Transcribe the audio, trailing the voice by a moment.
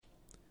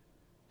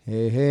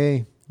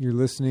Hey, you're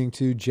listening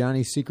to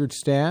Johnny's Secret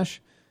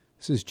Stash.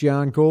 This is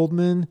John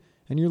Goldman,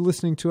 and you're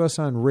listening to us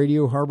on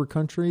Radio Harbor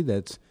Country.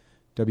 That's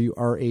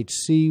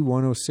WRHC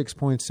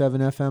 106.7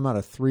 FM out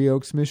of Three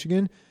Oaks,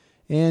 Michigan,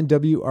 and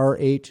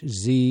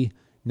WRHZ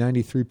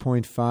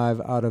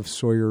 93.5 out of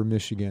Sawyer,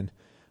 Michigan.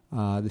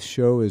 The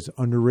show is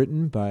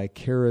underwritten by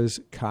Kara's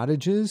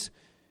Cottages,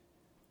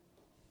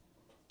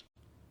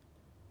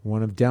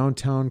 one of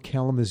downtown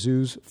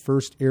Kalamazoo's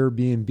first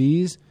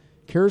Airbnbs.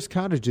 Kara's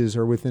Cottages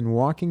are within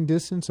walking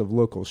distance of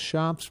local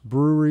shops,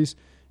 breweries,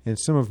 and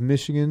some of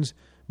Michigan's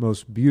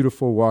most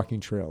beautiful walking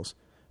trails.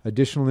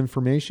 Additional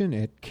information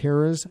at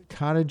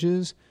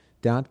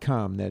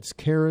karascottages.com. That's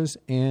Karas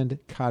and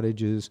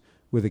Cottages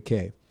with a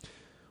K.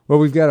 Well,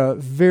 we've got a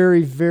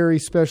very, very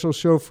special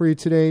show for you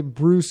today.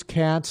 Bruce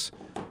Katz,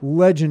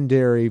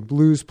 legendary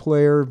blues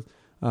player,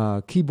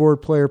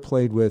 keyboard player,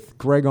 played with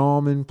Greg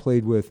Allman,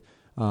 played with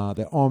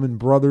the Allman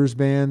Brothers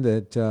Band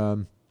that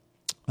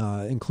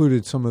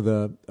included some of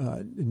the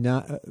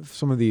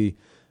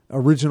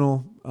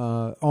original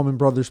Allman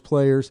Brothers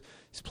players.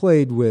 He's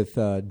played with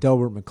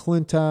Delbert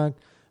McClintock,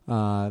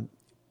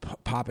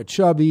 Papa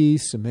Chubby,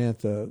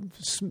 Samantha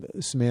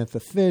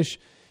Fish.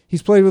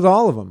 He's played with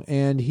all of them,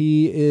 and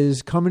he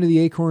is coming to the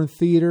Acorn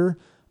Theater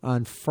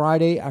on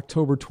Friday,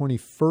 October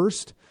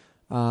 21st.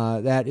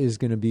 That is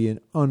going to be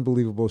an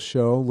unbelievable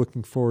show.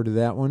 Looking forward to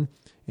that one,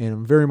 and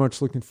I'm very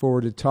much looking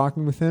forward to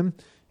talking with him,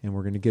 and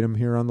we're going to get him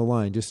here on the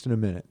line just in a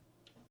minute.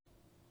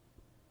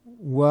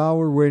 While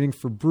we're waiting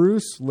for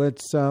Bruce,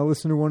 let's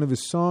listen to one of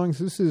his songs.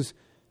 This is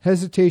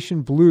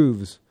Hesitation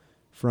Blues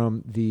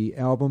from the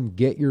album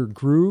Get Your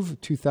Groove,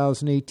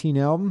 2018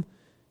 album.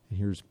 And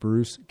here's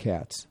Bruce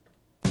Katz.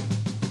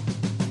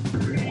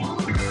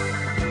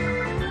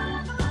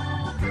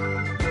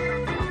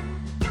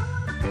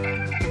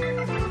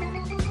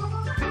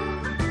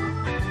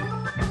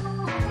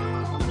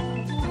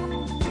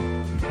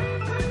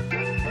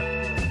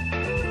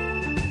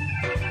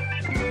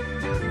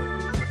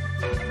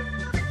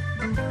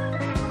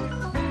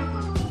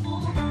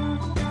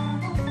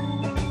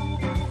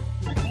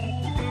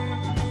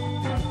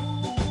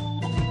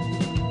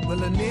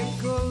 Well, a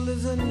nickel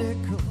is a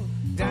nickel,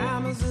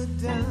 dime is a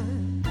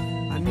dime.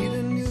 I need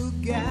a new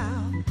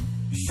gal,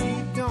 she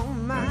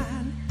don't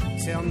mind.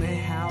 Tell me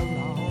how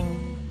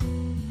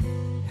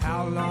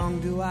long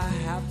do I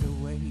have to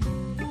wait?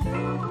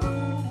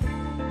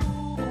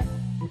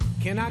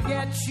 Can I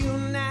get you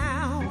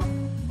now?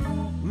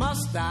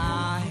 Must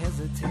I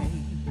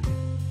hesitate?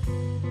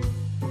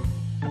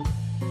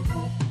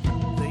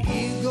 The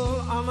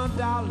eagle on a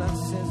dollar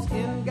says,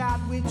 in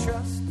God we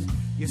trust.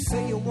 You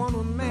say you want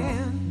a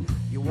man,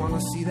 you want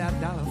to see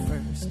that dollar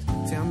first.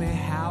 Tell me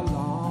how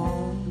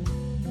long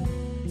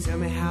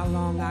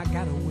I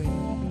gotta wait.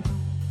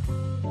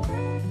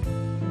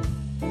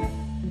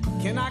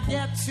 Can I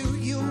get to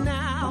you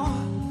now?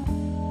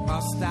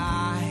 Must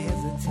I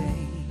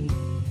hesitate?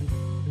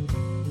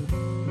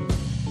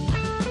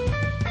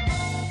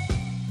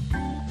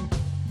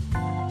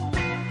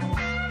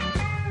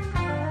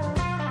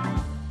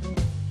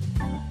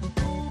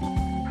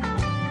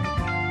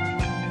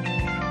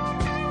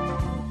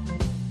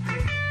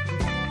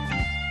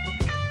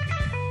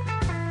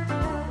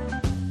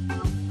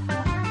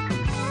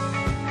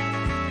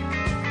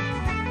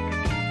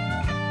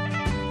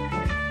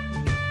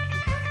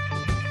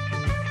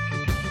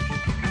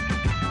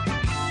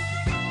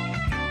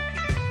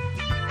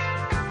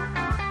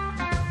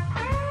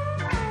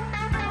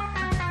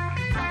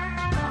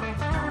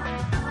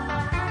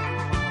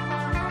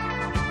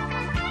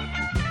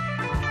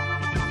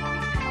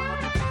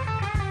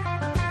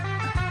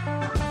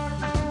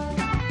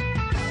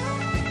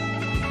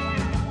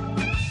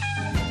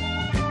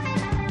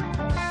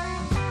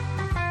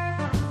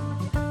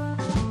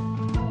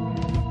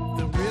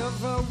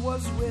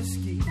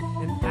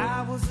 And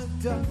I was a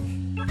duck.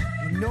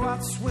 You know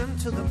I'd swim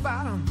to the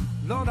bottom.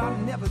 Lord, I'll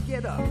never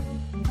get up.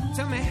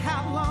 Tell me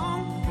how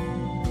long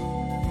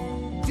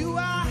do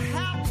I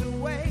have to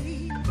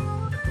wait?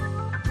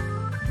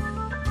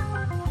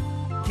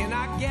 Can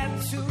I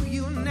get to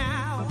you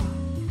now?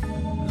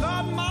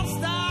 Lord,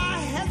 must I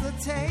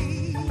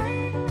hesitate?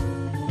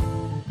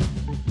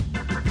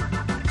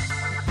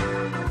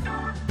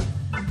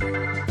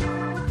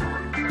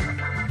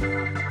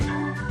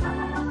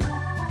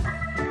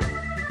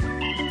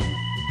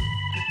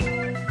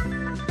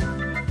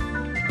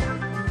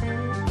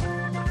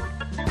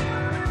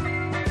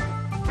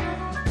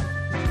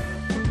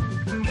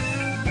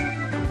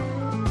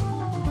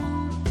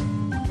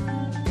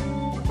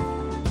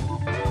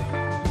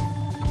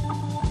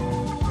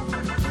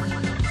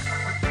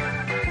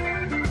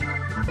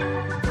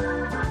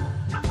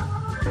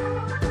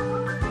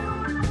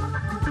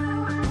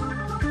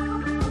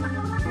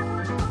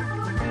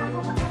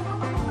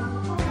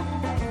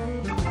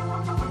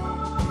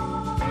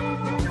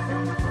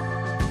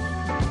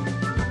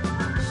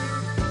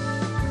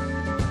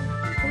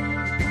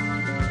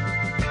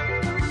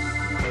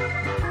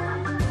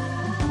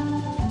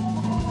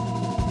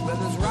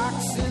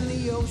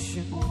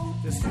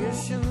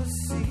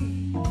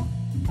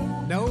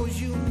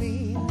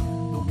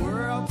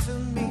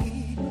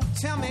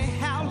 Tell me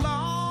how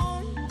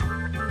long.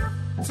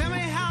 Tell me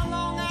how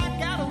long I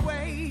gotta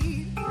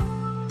wait.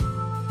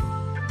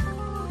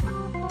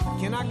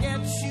 Can I get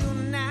you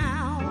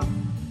now?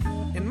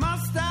 And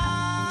must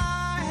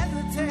I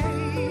hesitate?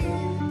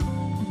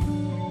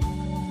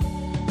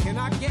 Can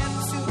I get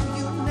to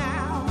you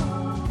now?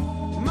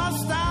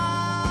 Must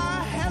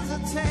I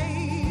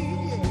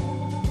hesitate?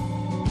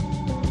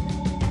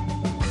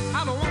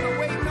 I don't want to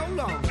wait no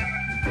longer.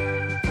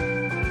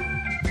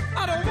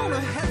 I don't want to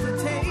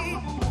hesitate.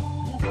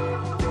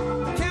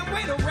 Can't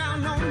wait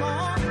around no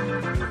more.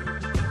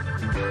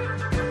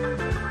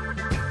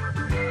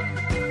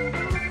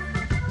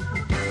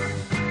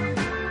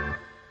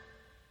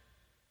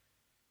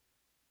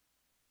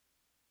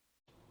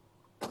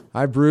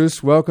 Hi,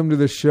 Bruce. Welcome to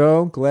the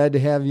show. Glad to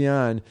have you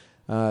on.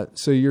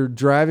 So you're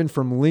driving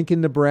from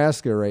Lincoln,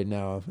 Nebraska right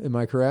now. Am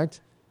I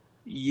correct?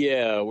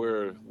 Yeah,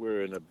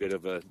 we're in a bit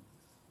of a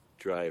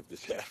drive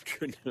this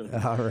afternoon.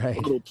 All right.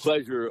 A little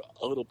pleasure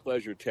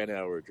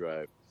 10-hour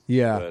drive.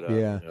 Yeah, But,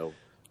 yeah.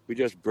 We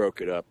just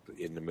broke it up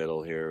in the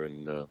middle here,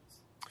 and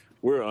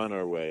we're on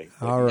our way.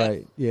 All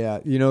right. Yeah.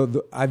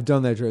 I've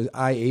done that drive.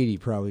 I-80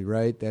 probably,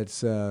 right?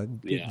 That's the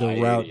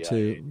I-80, route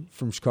I-80.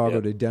 from Chicago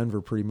Yep. to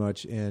Denver pretty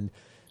much. And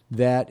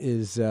that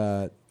is,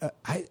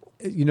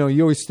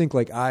 you always think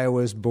like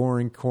Iowa's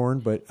boring corn,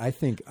 but I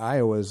think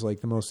Iowa is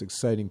like the most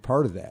exciting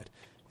part of that.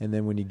 And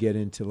then when you get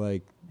into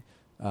like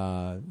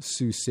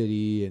Sioux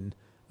City and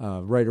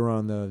right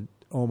around the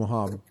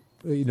Omaha,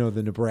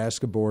 the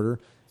Nebraska border,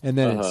 and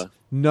then it's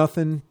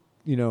nothing,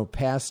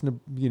 past,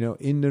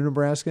 into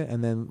Nebraska,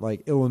 and then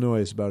like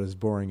Illinois is about as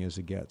boring as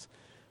it gets.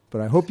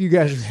 But I hope you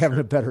guys are having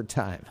a better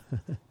time.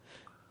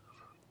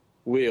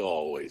 We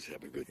always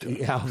have a good time.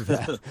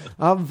 Yeah,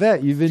 I'll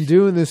bet. You've been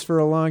doing this for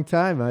a long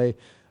time.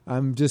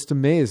 I'm just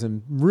amazed.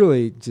 I'm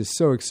really just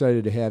so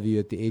excited to have you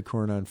at the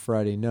Acorn on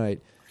Friday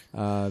night.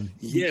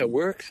 Yeah,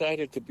 we're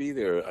excited to be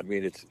there. I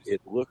mean,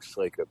 it looks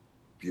like a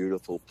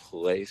beautiful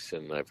place,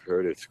 and I've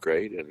heard it's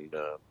great. And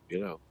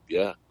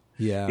yeah.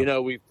 Yeah.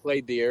 We've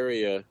played the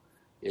area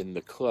in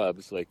the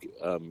clubs. Like,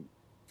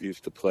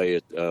 used to play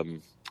at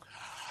the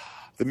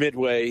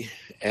Midway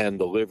and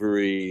the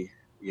Livery.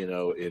 In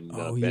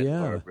Benton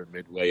Harbor,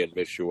 Midway, and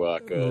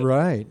Mishawaka.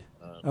 Right.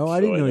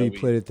 I didn't know you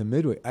played at the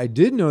Midway. I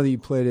did know that you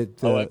played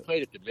at. I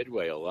played at the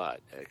Midway a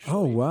lot, actually.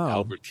 Oh, wow.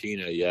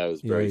 Albertina, I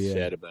was very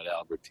sad about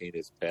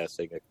Albertina's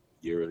passing a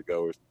year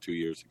ago or 2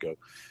 years ago.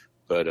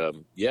 But,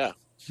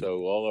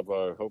 so all of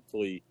our,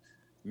 hopefully,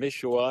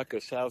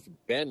 Mishawaka, South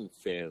Bend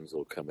fans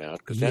will come out.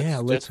 Because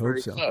let's hope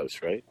very so.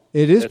 close, right?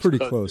 It is That's pretty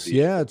close.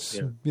 Yeah, it's,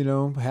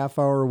 half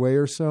hour away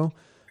or so.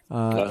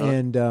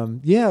 And,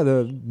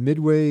 the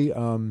Midway...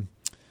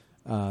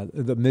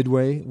 the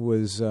Midway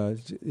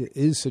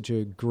is such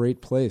a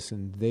great place,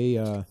 and they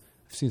I've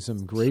seen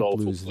some great Soulful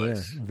blues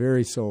place. there.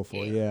 Very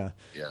soulful, yeah.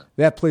 Yeah.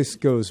 That place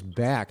goes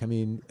back. I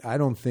mean, I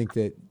don't think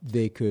that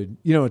they could.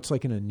 It's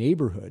like in a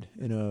neighborhood,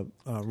 in a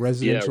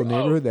residential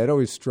neighborhood. That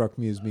always struck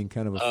me as being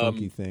kind of a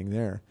funky thing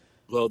there.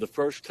 Well, the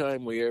first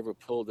time we ever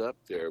pulled up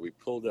there, we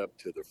pulled up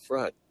to the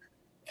front,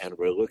 and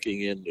we're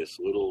looking in this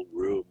little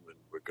room, and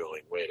we're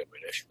going, "Wait a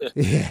minute!"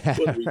 Yeah,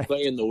 Would we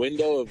play in the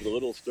window of the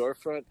little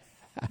storefront?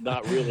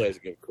 Not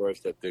realizing, of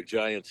course, that the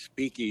giant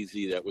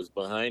speakeasy that was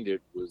behind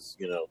it was,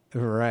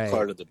 right.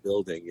 part of the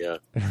building. Yeah,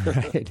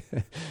 right.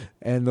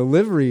 And the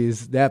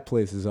Liveries, that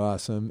place is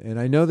awesome. And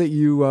I know that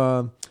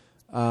you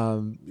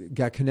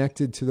got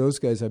connected to those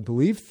guys, I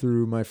believe,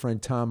 through my friend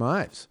Tom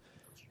Ives.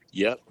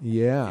 Yep.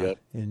 Yeah. Yep.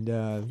 And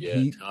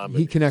Tom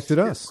he connected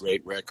us.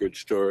 Great record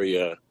store.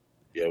 Yeah,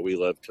 we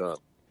love Tom.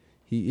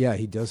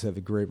 He does have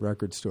a great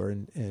record store,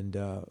 and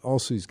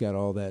also he's got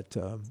all that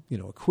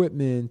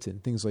equipment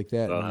and things like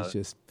that. And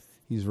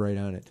he's right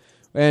on it.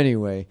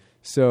 Anyway,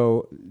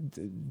 so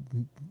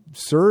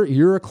sir,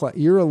 you're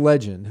a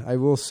legend. I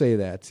will say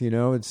that.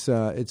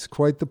 It's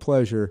quite the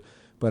pleasure.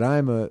 But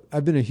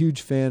I've been a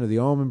huge fan of the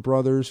Allman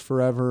Brothers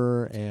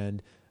forever,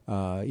 and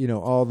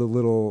all the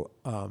little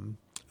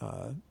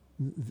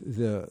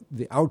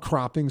the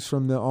outcroppings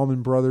from the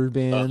Allman Brothers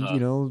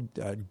band.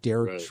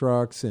 Derek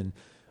Trucks and.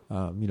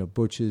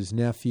 Butch's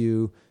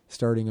nephew,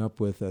 starting up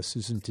with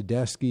Susan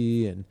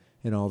Tedeschi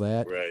and all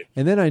that. Right.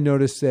 And then I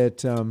noticed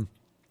that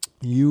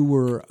you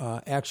were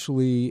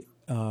actually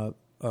a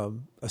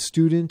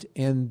student,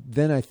 and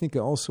then I think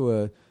also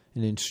an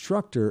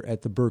instructor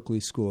at the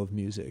Berklee School of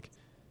Music.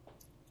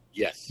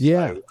 Yes.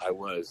 Yeah. I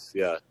was.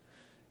 Yeah.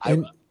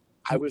 And,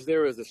 I was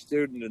there as a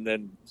student, and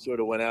then sort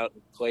of went out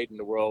and played in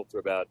the world for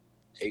about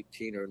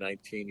 18 or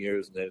 19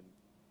 years, and then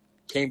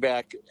came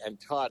back and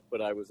taught,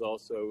 but I was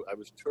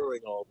touring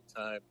all the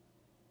time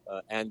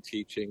and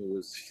teaching. It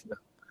was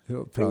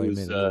probably made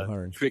it a little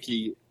hard.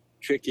 Tricky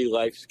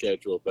life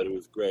schedule, but it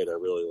was great. I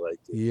really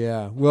liked it.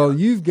 Yeah. Well,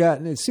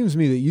 it seems to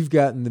me that you've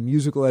gotten the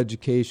musical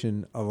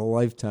education of a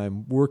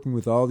lifetime working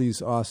with all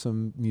these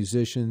awesome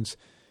musicians,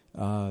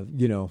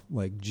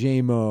 like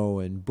J-Mo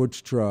and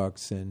Butch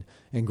Trucks and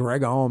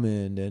Greg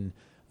Allman and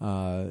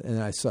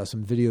I saw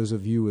some videos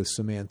of you with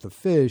Samantha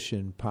Fish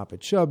and Papa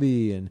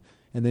Chubby and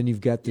then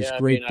you've got this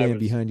great band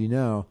behind you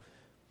now.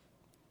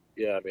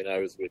 Yeah, I mean, I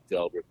was with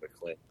Delbert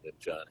McClinton and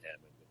John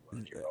Hammond and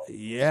Ron Jarrell.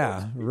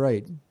 Yeah,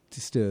 right.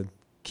 Just to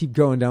keep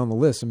going down the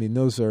list. I mean,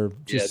 those are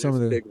just some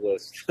of the big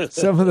list.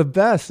 some of the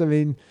best. I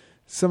mean,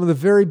 some of the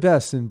very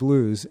best in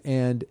blues,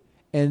 and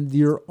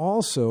you're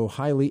also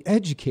highly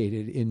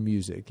educated in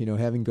music. You know,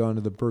 having gone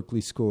to the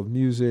Berklee School of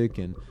Music,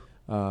 and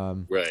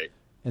right,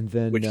 and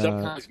then which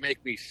sometimes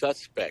make me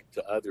suspect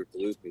to other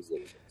blues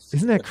musicians.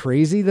 Isn't that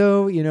crazy,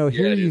 though? You know,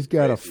 here you've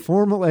got crazy. a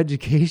formal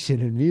education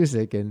in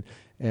music, and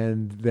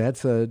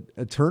that's a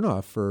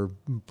turnoff for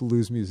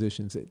blues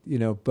musicians. You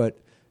know, but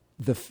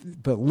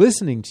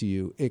listening to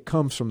you, it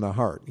comes from the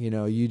heart. You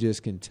know, you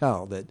just can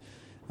tell that.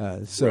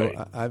 Right.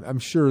 I'm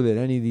sure that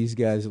any of these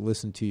guys that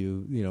listen to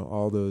you, you know,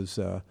 all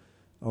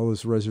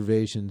those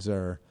reservations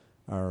are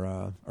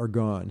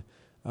gone.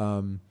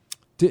 I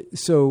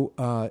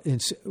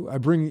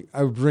would bring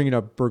it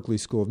up Berklee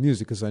School of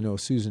Music because I know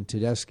Susan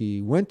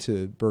Tedeschi went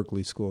to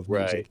Berklee School of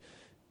Music. Right.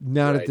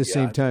 Not at the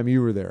same time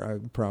you were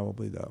there,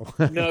 probably though.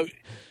 No,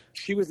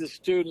 she was a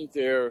student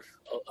there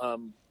a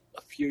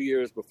few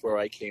years before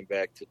I came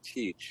back to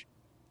teach.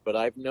 But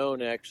I've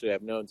known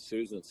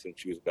Susan since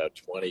she was about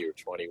 20 or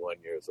 21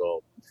 years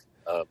old.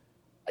 I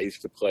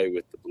used to play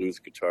with the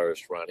blues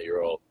guitarist Ronnie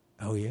Earl.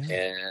 Oh yeah.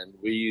 And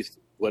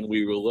when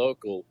we were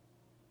local,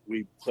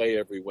 we'd play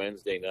every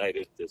Wednesday night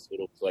at this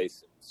little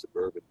place in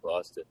suburban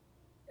Boston.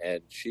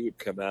 And she would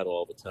come out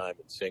all the time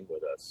and sing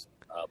with us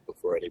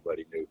before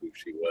anybody knew who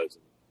she was.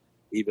 And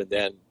even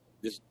then,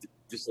 this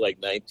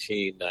like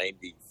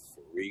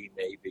 1993,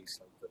 maybe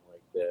something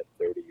like that,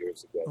 30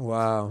 years ago.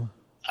 Wow.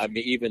 I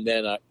mean, even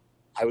then,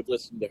 I would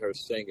listen to her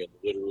sing and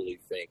literally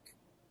think,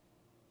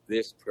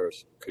 this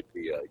person could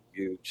be a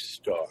huge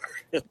star.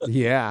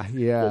 Yeah.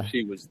 So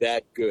she was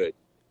that good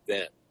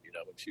then, you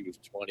know, when she was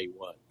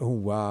 21. Oh,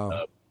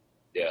 wow.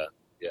 Yeah.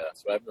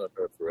 So I've known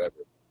her forever.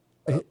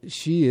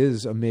 She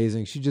is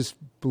amazing. She just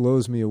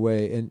blows me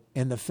away.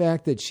 And the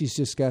fact that she's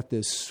just got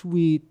this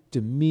sweet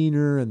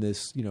demeanor and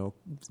this, you know,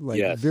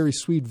 like very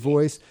sweet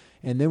voice.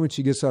 And then when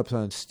she gets up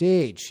on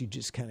stage, she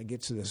just kind of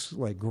gets this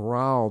like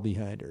growl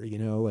behind her, you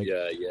know, like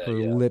her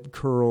lip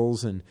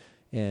curls and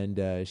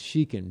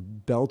she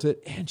can belt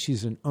it. And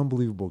she's an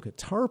unbelievable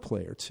guitar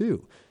player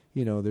too.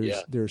 You know,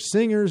 there's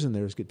singers and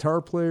there's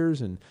guitar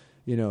players, and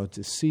you know,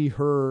 to see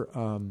her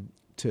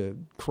to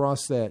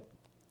cross that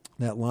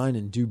line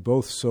and do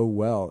both so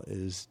well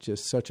is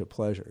just such a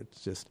pleasure.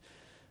 It's just,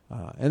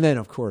 and then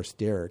of course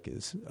Derek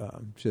is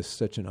just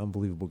such an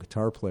unbelievable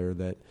guitar player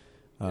that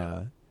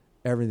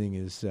everything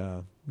is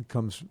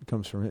comes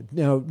from it.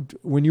 Now,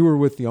 when you were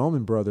with the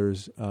Allman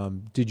Brothers,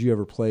 did you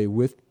ever play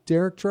with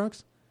Derek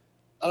Trucks?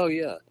 Oh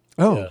yeah.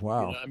 Oh yeah.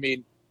 wow. You know, I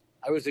mean,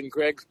 I was in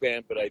Greg's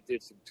band, but I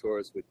did some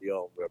tours with the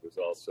Allman Brothers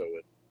also,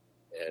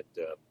 and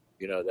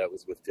you know, that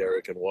was with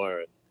Derek and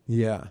Warren.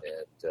 Yeah.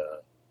 And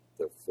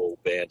the full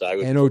band.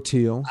 And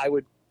O'Teal. I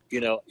would, you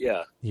know,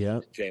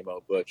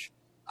 J-Mo Butch.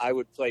 I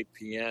would play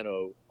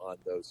piano on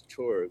those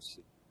tours.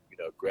 You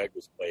know, Greg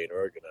was playing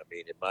organ. I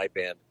mean, in my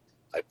band,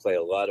 I play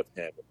a lot of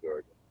Hammond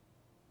organ.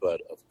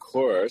 But of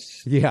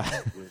course,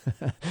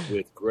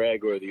 with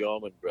Greg or the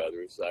Allman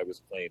Brothers, I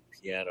was playing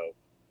piano,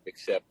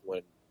 except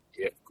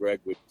if Greg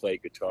would play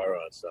guitar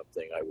on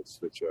something, I would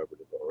switch over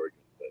to the organ.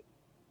 But,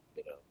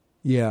 you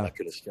know, I'm not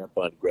going to step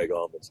on Greg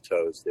Allman's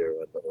toes there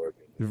on the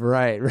organ.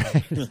 Right.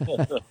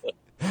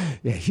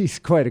 Yeah, he's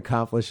quite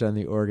accomplished on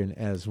the organ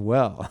as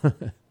well.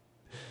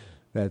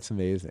 That's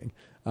amazing.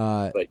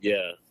 But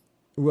yeah.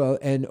 Well,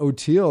 and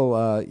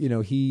O'Teal, you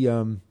know,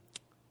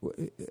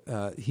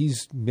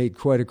 he's made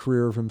quite a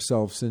career of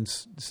himself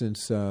since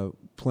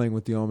playing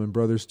with the Allman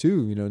Brothers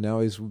too. You know,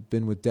 now he's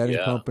been with Dead and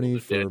Company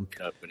for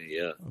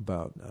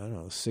about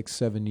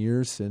 6-7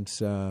 years since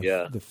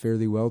the Fare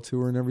Thee Well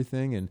tour and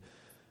everything, and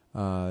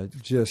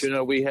just, you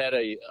know, we had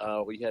a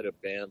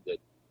band that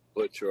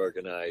Butch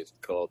organized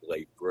called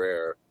Les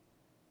Brères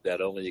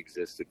that only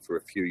existed for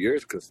a few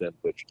years because then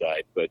Butch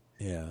died. But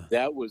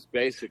that was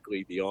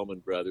basically the Allman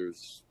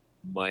Brothers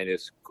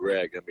minus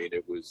Greg. I mean,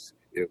 it was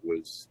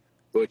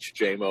Butch,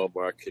 J-Mo,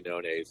 Mark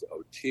Quinones,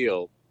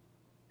 O'Teal,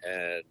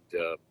 and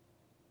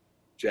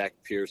Jack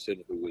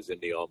Pearson, who was in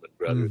the Allman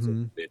Brothers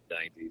in the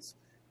mid-'90s,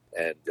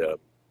 and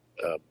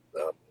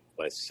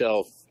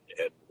myself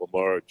and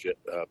Lamar.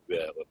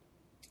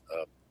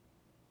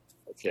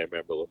 I can't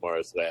remember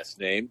Lamar's last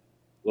name.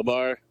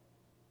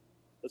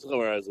 What's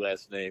Lamar's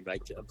last name? I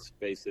can't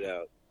space it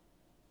out.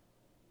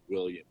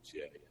 Williams,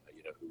 you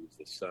know, who was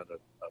the son of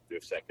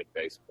their second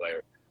bass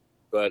player.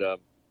 But it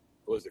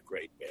was a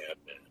great band,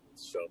 man. It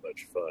was so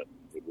much fun.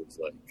 It was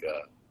like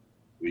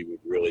we would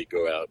really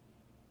go out,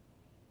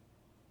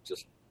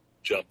 just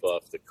jump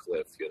off the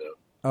cliff, you know.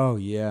 Oh,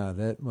 yeah,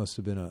 that must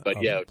have been a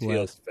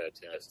O'Teal's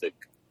fantastic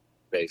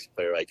bass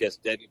player. I guess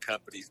Dead and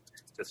Company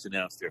just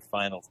announced their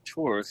final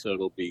tour, so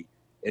it'll be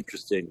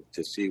interesting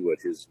to see what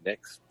his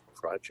next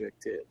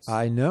project is.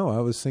 I know.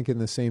 I was thinking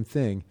the same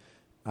thing.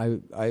 I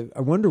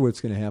wonder what's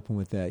going to happen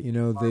with that. You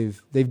know,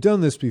 they've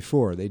done this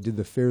before. They did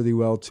the Fare Thee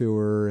Well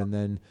tour, and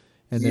then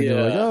And then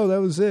they're like, "Oh, that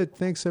was it.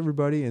 Thanks,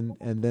 everybody." And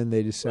then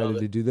they decided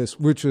to do this,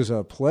 which was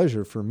a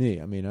pleasure for me.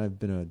 I mean, I've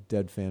been a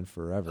Dead fan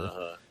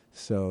forever,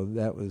 so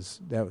that was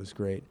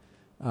great.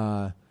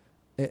 I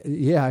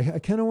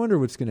kind of wonder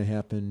what's going to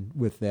happen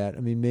with that.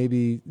 I mean,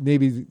 maybe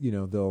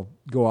they'll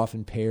go off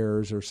in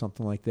pairs or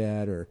something like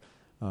that, or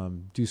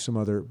do some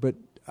other. But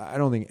I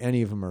don't think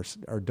any of them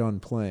are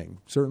done playing.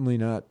 Certainly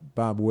not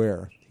Bob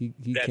Weir. He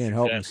can't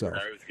help himself.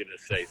 I was going to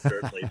say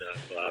certainly not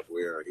Bob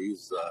Weir.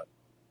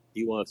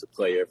 He wants to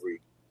play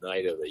every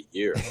night of the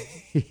year.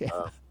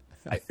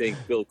 I think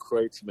Bill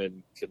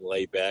Kreutzmann can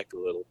lay back a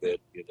little bit,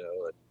 And,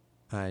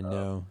 I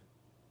know.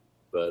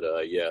 But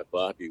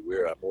Bobby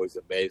Weir, I'm always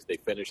amazed. They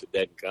finished the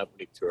Dead and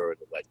Company tour, and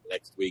like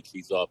next week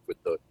he's off with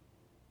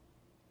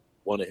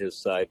one of his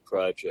side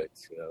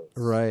projects.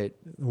 Right,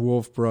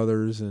 Wolf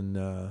Brothers, and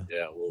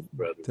Wolf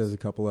Brothers does a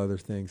couple other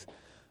things.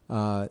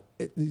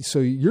 So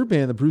your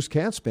band, the Bruce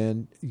Katz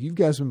Band, you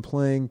guys have been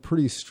playing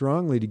pretty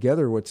strongly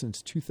together,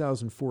 since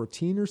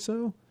 2014 or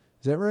so?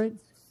 Is that right?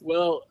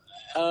 Well,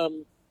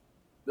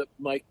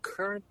 my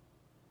current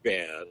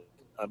band,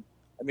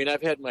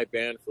 I've had my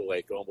band for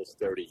like almost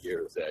 30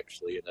 years,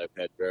 actually, and I've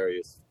had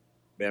various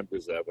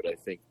members of it. I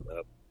think,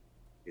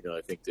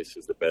 I think this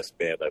is the best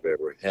band I've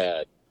ever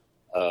had.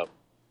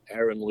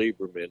 Aaron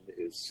Lieberman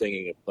is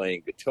singing and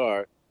playing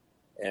guitar,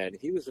 and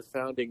he was a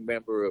founding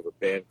member of a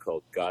band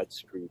called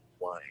Godscrewed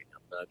Wine.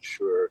 I'm not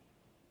sure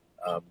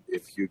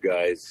if you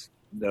guys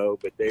know,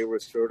 but they were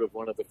sort of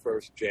one of the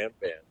first jam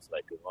bands,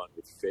 like along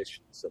with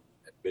Fish and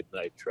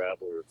Midnight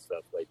Traveler and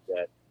stuff like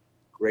that.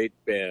 Great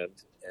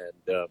band,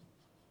 and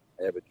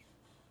I have a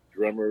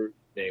drummer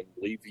named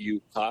Lee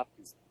View Pop.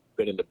 He's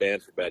been in the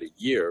band for about a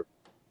year,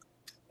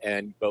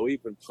 but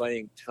we've been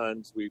playing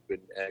tons. We've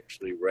been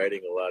actually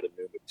writing a lot of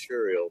new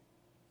material.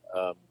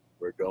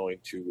 We're going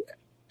to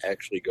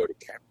actually go to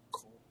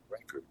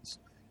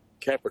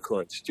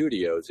Capricorn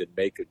Studios in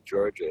Macon,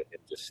 Georgia, in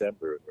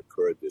December and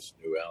record this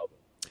new album.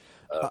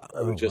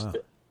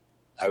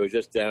 I was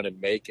just down in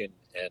Macon,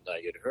 and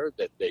I had heard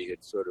that they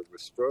had sort of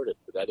restored it,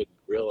 but I didn't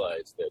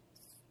realize that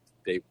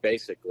they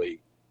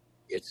basically,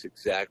 it's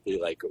exactly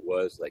like it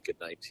was like in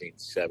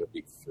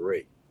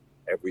 1973.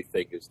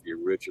 Everything is the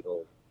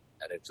original,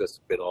 and it's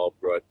just been all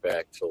brought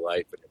back to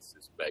life, and it's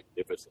this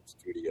magnificent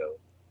studio.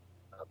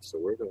 So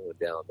we're going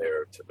down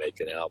there to make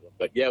an album.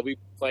 But yeah, we've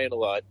been playing a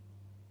lot,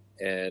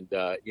 and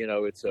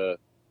it's a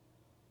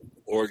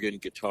organ,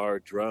 guitar,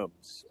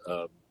 drums.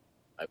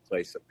 I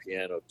play some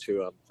piano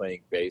too. I'm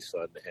playing bass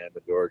on the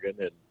Hammond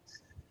organ,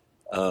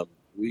 and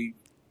we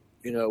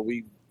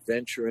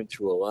venture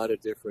into a lot of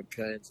different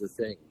kinds of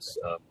things.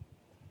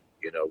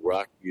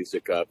 Rock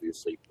music,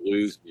 obviously,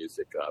 blues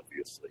music,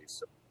 obviously,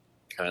 some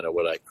kind of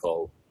what I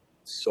call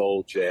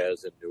soul,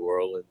 jazz, and New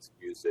Orleans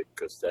music,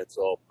 because that's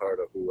all part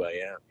of who I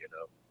am,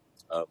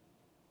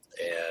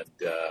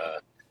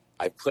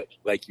 I play,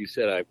 like you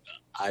said,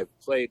 I've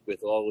played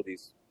with all of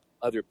these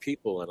other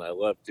people, and I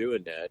love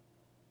doing that.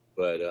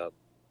 But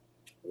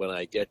when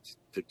I get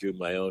to do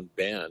my own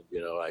band,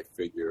 I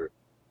figure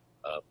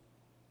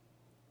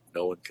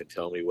no one can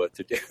tell me what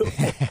to do.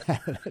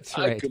 That's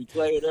right. I can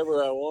play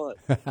whatever I want.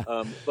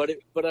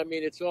 But I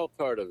mean, it's all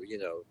part of,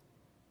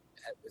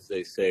 as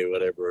they say,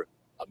 whatever,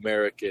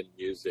 American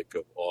music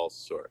of all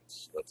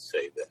sorts. Let's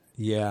say that.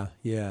 Yeah.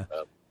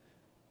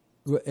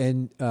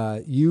 And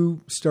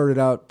you started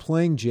out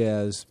playing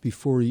jazz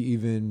before you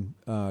even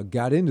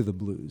got into the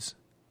blues.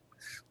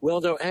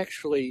 Well, no,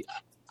 actually,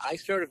 I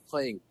started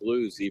playing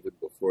blues even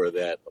before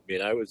that. I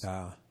mean, I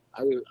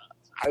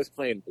was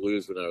playing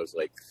blues when I was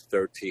like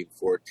 13,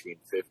 14,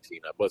 15.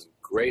 I wasn't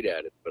great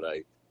at it, but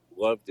I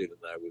loved it, and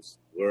I was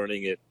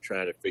learning it,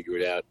 trying to figure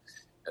it out.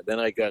 And then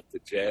I got the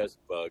jazz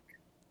bug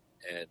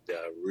and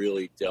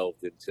really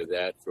delved into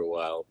that for a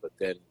while. But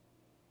then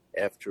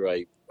after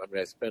I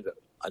spent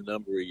a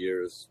number of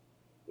years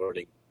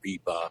learning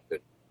bebop and,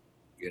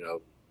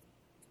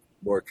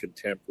 more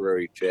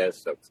contemporary jazz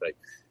stuff. I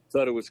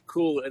thought it was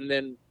cool. And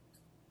then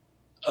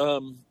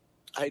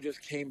I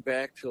just came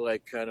back to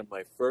like kind of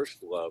my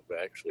first love,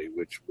 actually,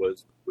 which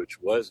was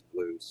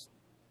blues.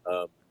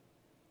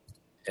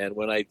 And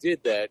when I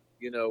did that,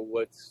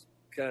 what's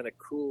kind of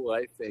cool,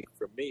 I think,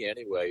 for me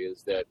anyway,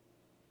 is that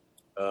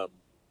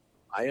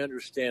I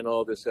understand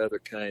all this other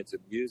kinds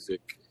of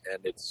music, and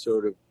it's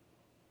sort of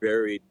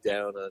buried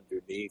down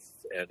underneath,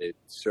 and it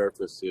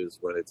surfaces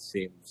when it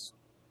seems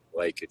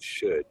like it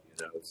should,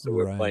 So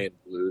we're playing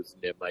blues,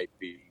 and it might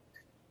be,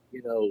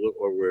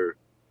 or we're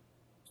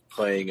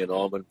playing an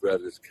Allman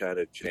Brothers kind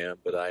of jam,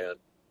 but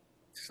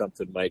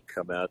something might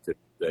come out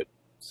that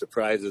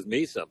surprises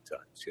me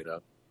sometimes,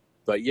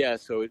 But yeah,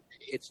 so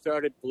it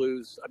started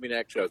blues. I mean,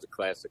 actually, I was a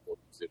classical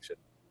musician,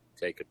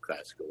 taking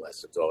classical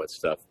lessons, all that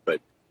stuff. But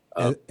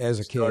as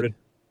a kid,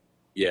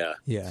 yeah,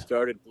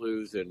 started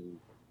blues and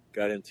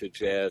got into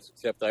jazz.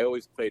 Except I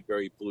always played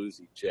very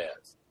bluesy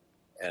jazz,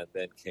 and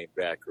then came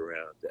back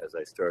around as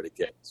I started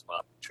getting some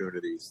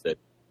opportunities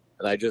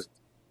and I just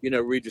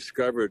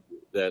rediscovered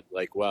that,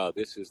 like, wow,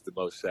 this is the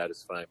most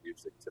satisfying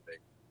music to me.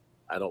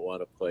 I don't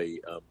want to play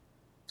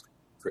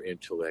for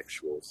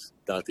intellectuals.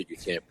 Not that you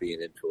can't be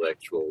an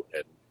intellectual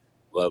and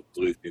love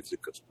blues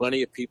music, because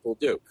plenty of people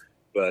do,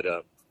 but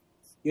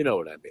you know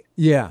what I mean.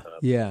 Yeah,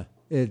 yeah.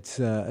 It's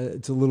a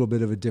little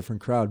bit of a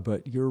different crowd,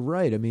 but you're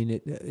right. I mean,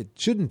 it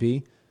shouldn't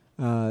be.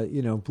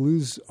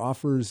 Blues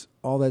offers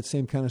all that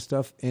same kind of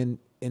stuff and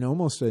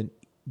almost a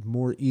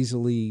more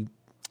easily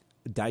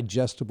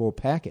digestible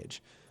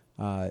package.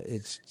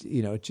 It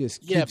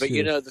just yeah, but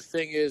you. The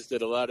thing is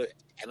that a lot of,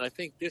 and I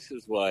think this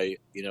is why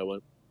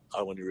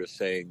when you were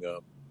saying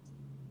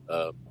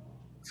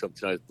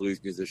sometimes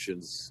blues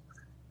musicians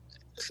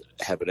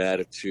have an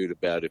attitude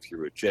about if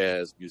you're a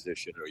jazz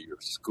musician or you're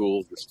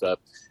schooled or stuff,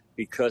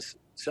 because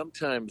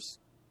sometimes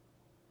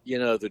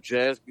the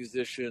jazz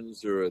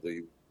musicians or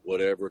the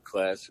whatever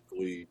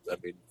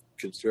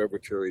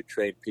conservatory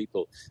trained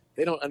people,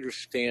 they don't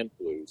understand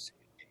blues,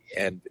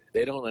 and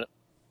they don't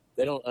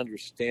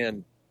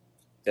understand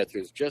that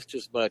there's just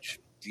as much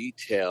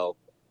detail,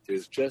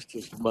 there's just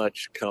as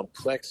much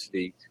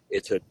complexity.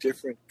 It's a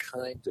different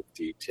kind of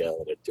detail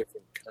and a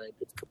different kind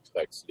of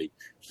complexity,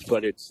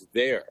 but it's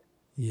there.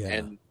 Yeah.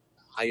 And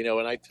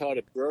when I taught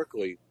at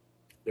Berkeley,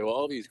 there were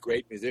all these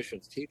great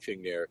musicians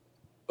teaching there,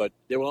 but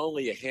there were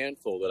only a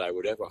handful that I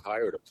would ever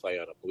hire to play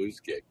on a blues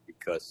gig,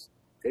 because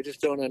they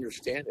just don't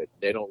understand it.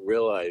 They don't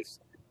realize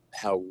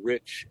how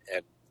rich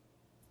and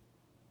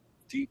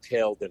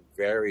detailed and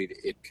varied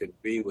it can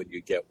be when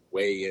you get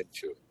way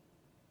into it.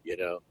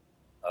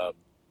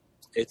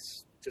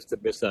 It's just a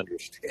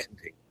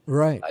misunderstanding,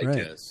 right? I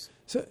guess.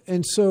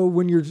 So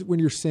when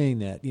you're saying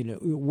that,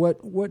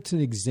 what's an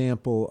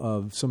example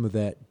of some of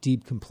that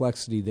deep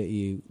complexity that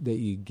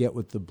you get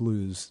with the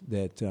blues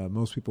that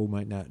most people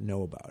might not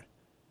know about?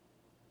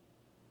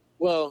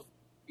 Well,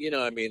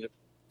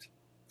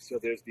 so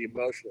there's the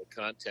emotional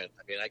content.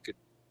 I mean, I could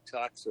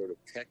talk sort of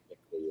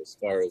technically as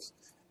far as,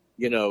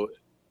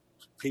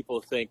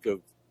 people think of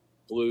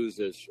blues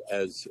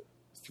as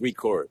three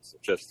chords,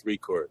 just three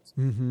chords.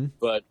 Mm-hmm.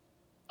 But,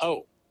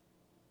 oh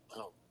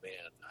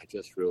man, I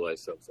just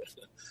realized something.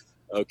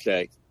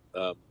 Okay.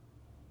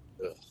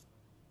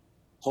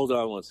 Hold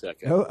on one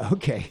second. Oh,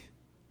 okay.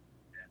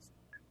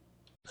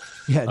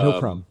 Yeah, no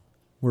problem.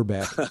 We're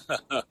back.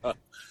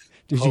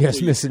 Did you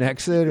guys miss an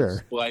exit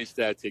or splice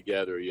that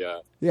together? Yeah.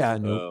 Yeah.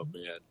 No. Oh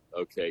man.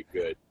 Okay.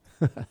 Good.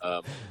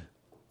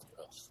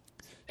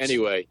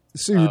 Anyway.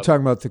 So you're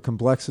talking about the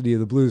complexity of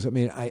the blues. I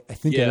mean, I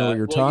think I know what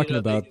you're talking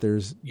about. Go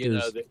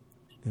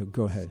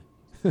ahead.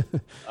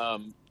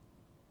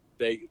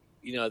 They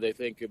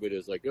think of it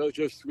as like,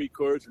 just three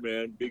chords,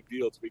 man. Big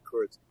deal, three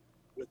chords.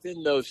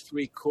 Within those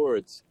three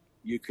chords,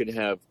 you can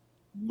have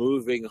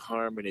moving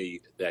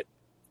harmony that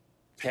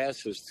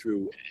passes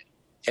through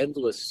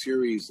endless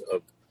series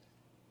of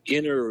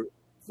inner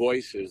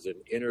voices and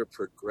inner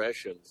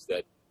progressions.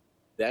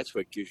 That's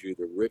what gives you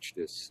the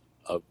richness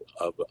of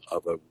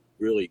a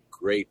really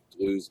great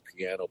blues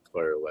piano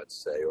player, let's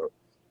say. Or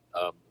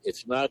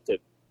it's not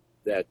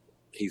that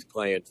he's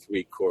playing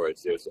three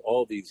chords. There's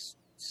all these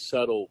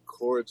subtle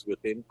chords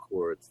within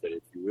chords that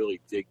if you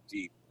really dig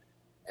deep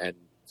and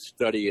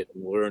study it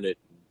and learn it,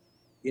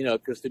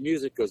 because the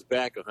music goes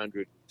back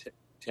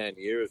 110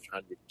 years,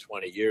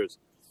 120 years.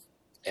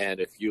 And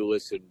if you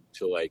listen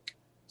to like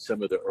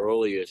some of the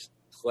earliest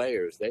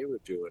players, they were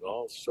doing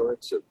all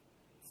sorts of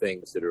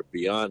things that are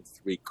beyond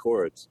three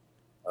chords.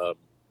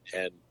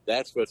 And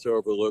that's what's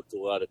overlooked a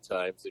lot of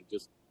times, and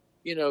just,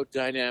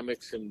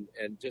 dynamics and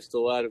just a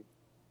lot of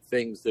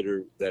things that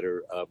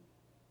are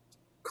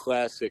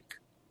classic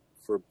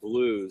for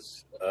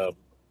blues,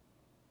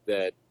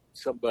 that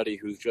somebody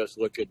who's just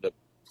looking to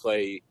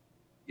play,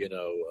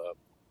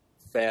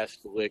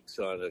 fast licks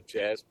on a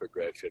jazz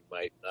progression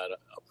might not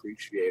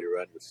appreciate or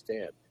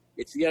understand.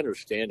 It's the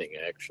understanding,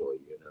 actually,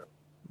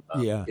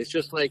 Yeah. It's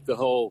just like the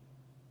whole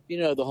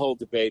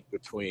debate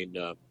between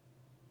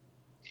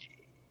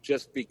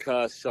just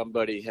because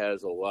somebody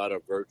has a lot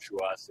of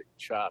virtuosic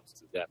chops,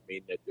 does that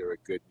mean that they're a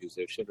good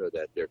musician or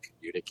that they're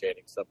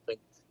communicating something?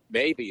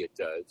 Maybe it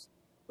does,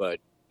 but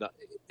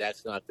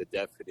that's not the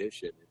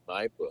definition in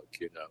my book,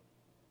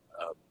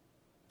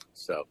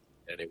 So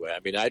anyway, I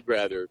mean, I'd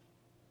rather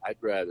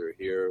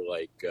hear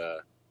like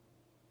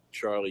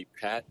Charlie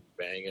Patton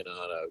banging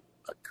on a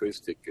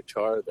acoustic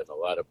guitar than a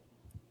lot of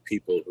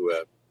people who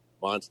have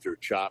monster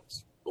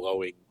chops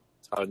blowing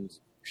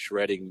tons,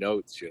 shredding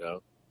notes.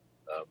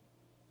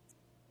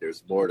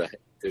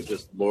 There's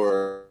just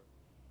more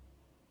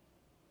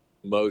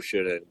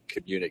emotion and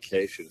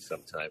communication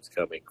sometimes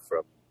coming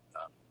from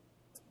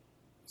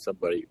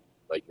somebody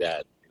like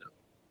that.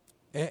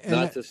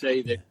 Not to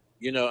say that,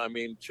 I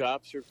mean,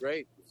 chops are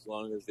great as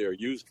long as they're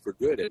used for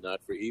good and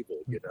not for evil.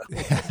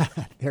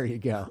 There you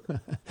go.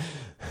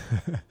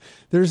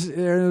 There's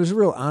a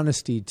real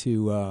honesty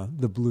to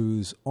the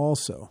blues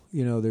also.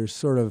 There's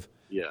sort of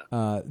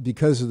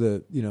because of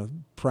the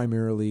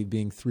primarily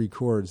being three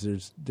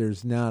chords.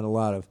 There's not a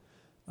lot of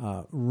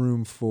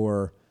room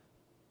for.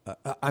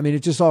 I mean,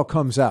 it just all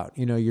comes out.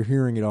 You're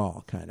hearing it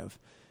all kind of,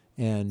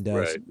 and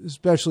right.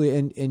 Especially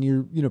and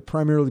you're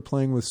primarily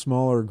playing with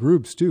smaller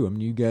groups too. I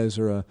mean, you guys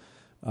are a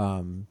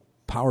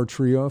power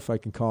trio, if I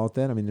can call it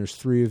that. I mean, there's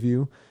three of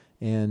you,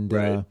 and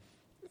Right.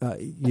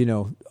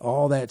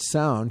 All that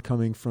sound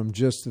coming from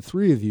just the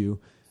three of you.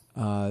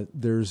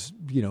 There's,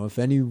 if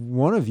any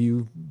one of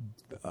you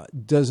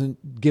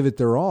doesn't give it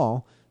their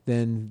all,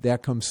 then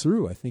that comes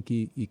through. I think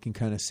you can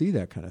kind of see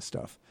that kind of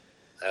stuff.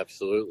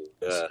 Absolutely.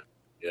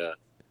 Yeah.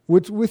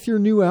 With your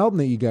new album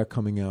that you got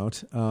coming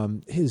out,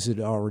 is it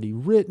already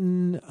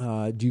written?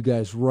 Do you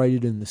guys write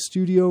it in the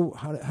studio?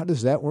 How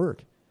does that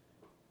work?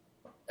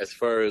 As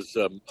far as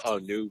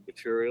new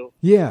material,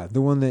 Yeah,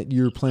 the one that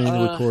you're planning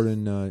to record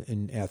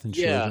in Athens,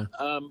 yeah.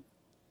 Georgia.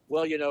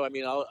 Well, I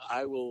mean,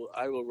 I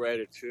will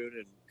write a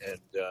tune and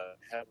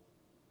have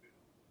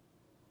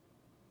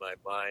my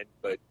mind,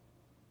 but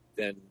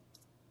then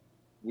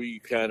we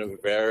kind of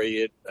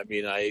vary it. I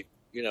mean, I'm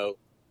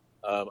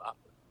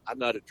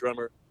not a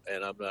drummer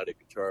and I'm not a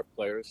guitar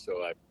player,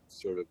 so I'm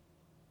sort of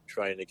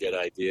trying to get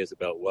ideas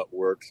about what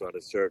works on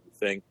a certain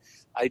thing.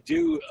 I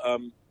do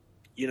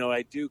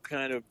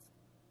kind of,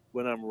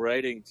 when I'm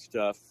writing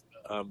stuff,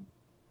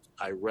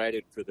 I write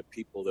it for the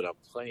people that I'm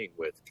playing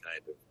with,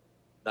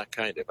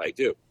 I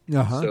do.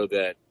 Uh-huh. So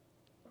that,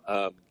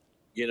 I'm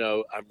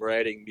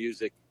writing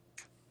music,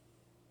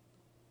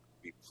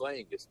 be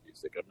playing this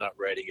music. I'm not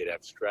writing it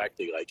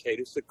abstractly like, hey,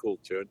 this is a cool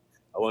tune.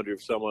 I wonder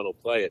if someone will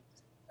play it.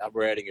 I'm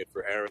writing it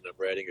for Aaron, I'm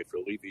writing it for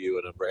Liviu,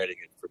 and I'm writing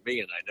it for me,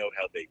 and I know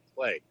how they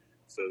play.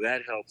 So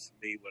that helps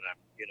me when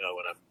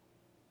I'm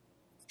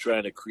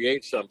trying to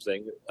create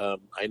something.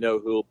 I know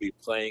who will be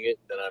playing it,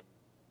 and I'm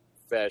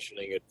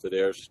fashioning it to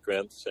their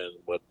strengths and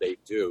what they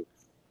do.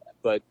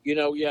 But,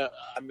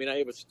 I mean, I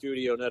have a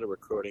studio, not a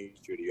recording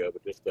studio,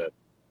 but just a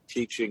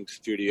teaching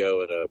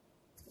studio and a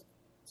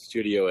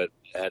studio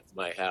at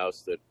my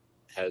house that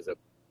has a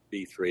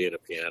B3 and a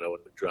piano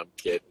and a drum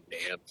kit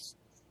and amps.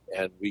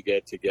 And we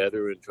get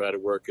together and try to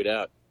work it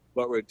out.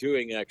 What we're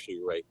doing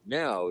actually right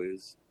now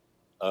is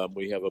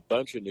we have a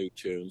bunch of new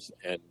tunes,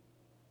 and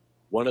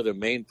one of the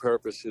main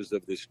purposes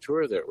of this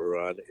tour that we're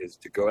on is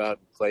to go out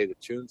and play the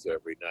tunes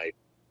every night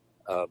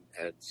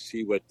and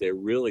see what they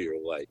really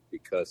are like.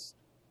 Because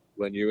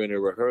when you're in a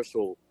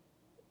rehearsal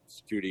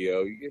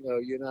studio,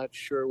 you're not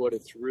sure what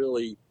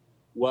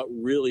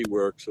really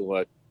works and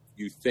what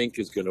you think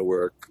is going to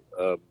work.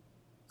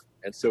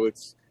 And so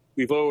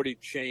we've already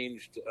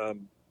changed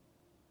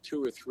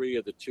two or three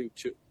of the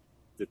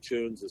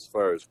tunes as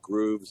far as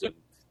grooves and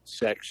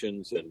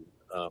sections and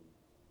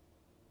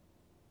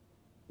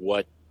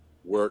what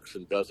works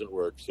and doesn't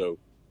work. So,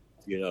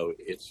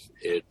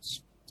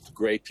 it's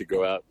great to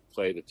go out and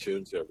play the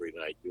tunes every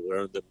night. You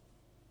learn them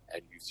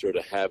and you sort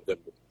of have them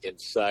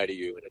inside of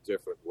you in a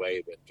different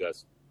way than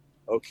just,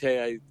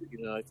 okay, I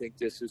think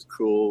this is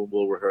cool.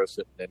 We'll rehearse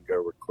it and then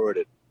go record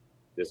it.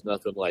 There's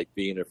nothing like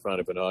being in front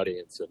of an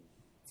audience and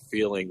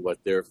feeling what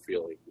they're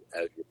feeling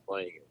as you're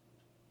playing it.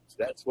 So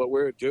that's what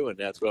we're doing.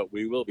 That's what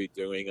we will be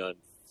doing on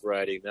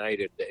Friday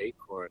night at the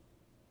Acorn.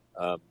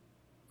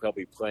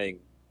 Probably playing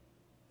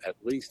at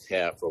least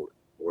half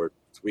or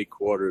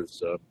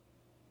three-quarters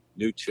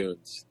new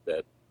tunes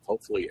that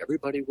hopefully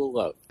everybody will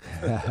love.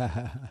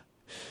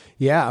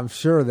 Yeah, I'm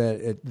sure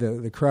that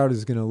the crowd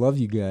is going to love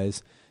you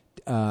guys.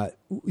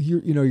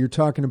 You're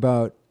talking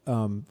about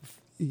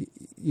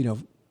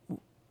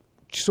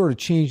sort of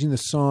changing the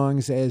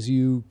songs as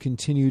you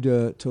continue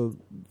to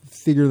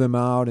figure them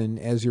out and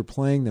as you're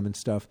playing them and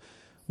stuff.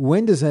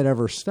 When does that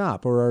ever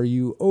stop, or are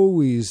you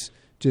always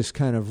just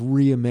kind of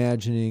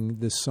reimagining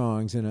the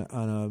songs on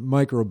a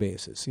micro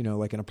basis?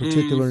 Like on a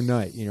particular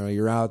night,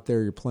 you're out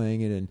there, you're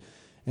playing it,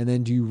 and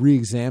then do you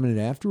re-examine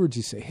it afterwards?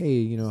 You say,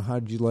 hey, how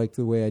did you like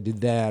the way I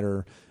did that,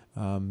 or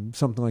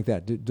something like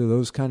that? Do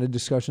those kind of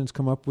discussions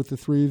come up with the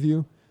three of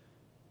you?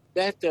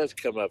 That does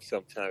come up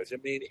sometimes. I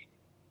mean,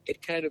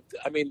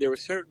 there are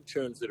certain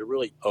tunes that are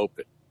really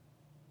open,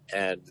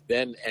 and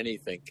then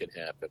anything can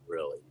happen,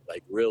 really.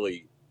 Like,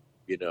 really,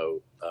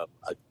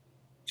 a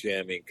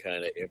jamming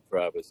kind of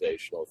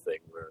improvisational thing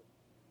where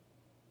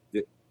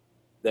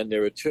then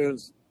there are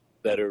tunes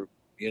that are,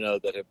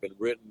 that have been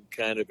written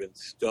kind of in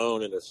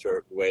stone in a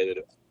certain way that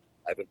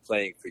I've been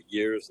playing for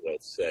years,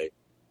 let's say.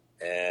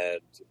 And,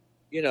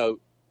 the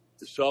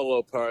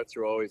solo parts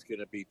are always going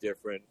to be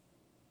different.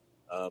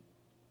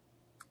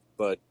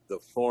 But the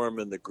form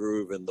and the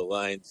groove and the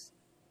lines,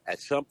 at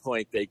some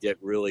point they get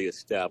really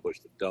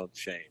established and don't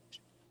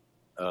change.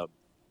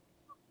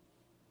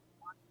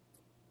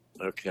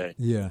 Okay.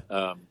 Yeah.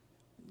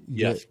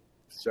 Yes.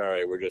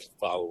 Sorry, we're just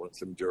following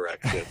some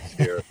directions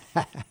here.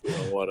 We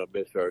don't want to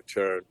miss our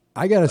turn.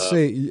 I gotta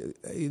say,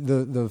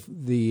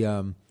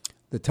 the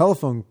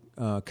telephone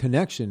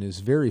connection is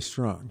very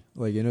strong.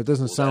 Like, it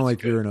doesn't sound like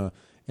good. you're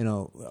in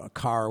a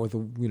car with the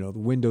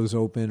windows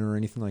open or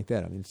anything like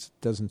that. I mean, it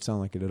doesn't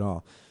sound like it at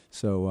all.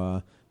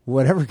 So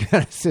whatever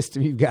kind of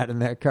system you've got in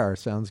that car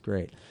sounds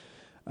great.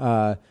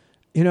 I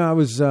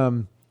was.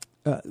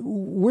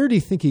 Where do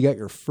you think you got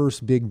your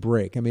first big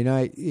break? I mean,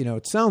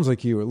 it sounds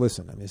like you were,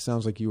 it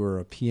sounds like you were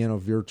a piano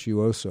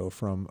virtuoso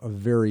from a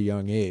very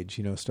young age,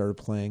 started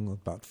playing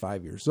about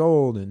 5 years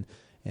old and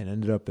and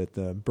ended up at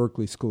the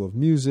Berklee School of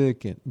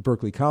Music and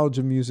Berklee College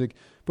of Music.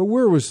 But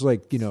where was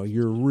like,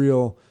 your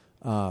real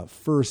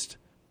first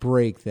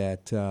break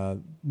that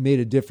made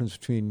a difference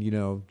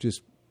between,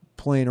 just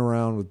playing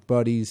around with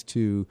buddies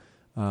to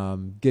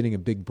getting a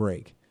big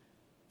break?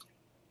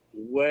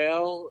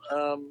 Well,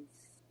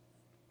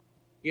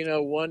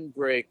 one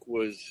break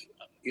was,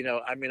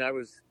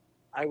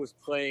 I was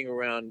playing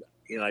around,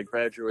 I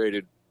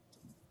graduated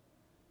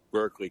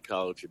Berklee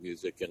College of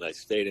Music and I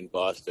stayed in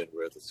Boston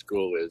where the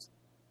school is.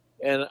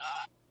 And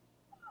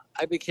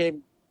I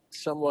became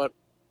somewhat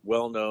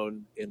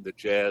well-known in the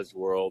jazz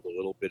world, a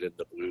little bit in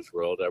the blues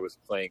world. I was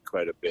playing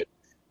quite a bit.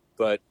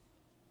 But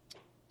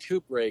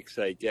two breaks,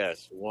 I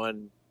guess.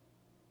 One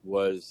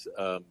was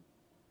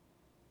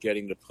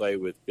getting to play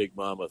with Big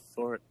Mama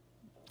Thornton,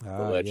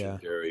 the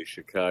legendary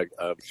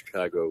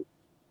Chicago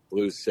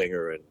blues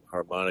singer and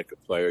harmonica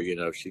player.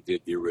 She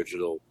did the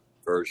original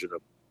version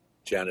of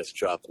Janis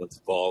Joplin's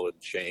Ball and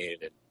Chain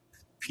and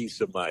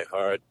Piece of My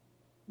Heart.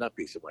 Not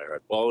Piece of My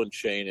Heart, Ball and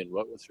Chain, and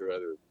what was her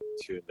other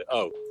tune?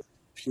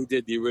 She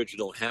did the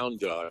original Hound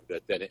Dog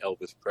that then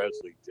Elvis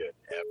Presley did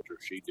after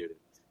she did it.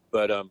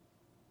 But and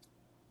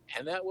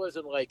that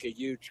wasn't like a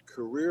huge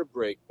career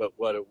break, but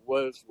what it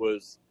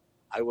was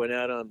I went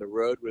out on the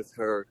road with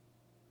her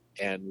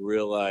and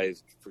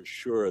realized for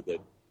sure that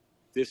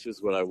this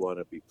is what I want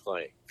to be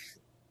playing.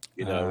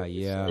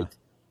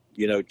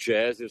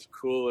 Jazz is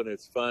cool and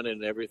it's fun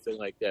and everything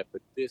like that,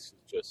 but this is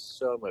just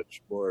so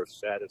much more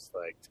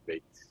satisfying to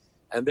me.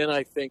 And then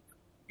I think,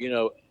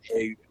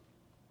 a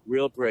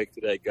real break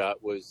that I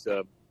got was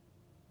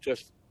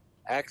just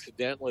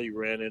accidentally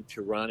ran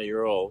into Ronnie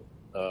Earl,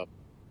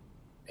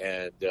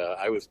 and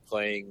I was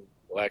playing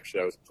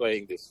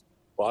this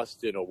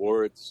Boston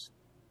Awards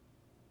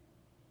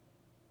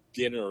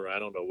dinner. I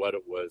don't know what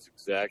it was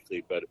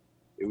exactly, but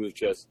it was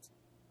just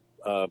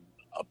a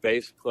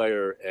bass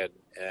player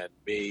and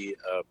me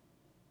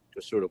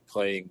just sort of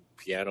playing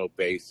piano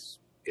bass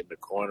in the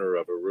corner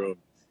of a room.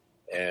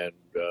 And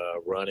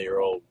Ronnie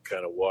Earl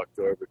kind of walked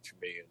over to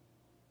me and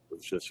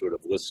was just sort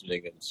of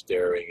listening and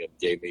staring and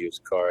gave me his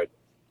card.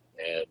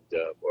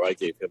 And or I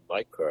gave him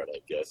my card, I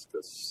guess,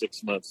 because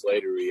 6 months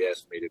later he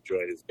asked me to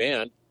join his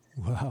band.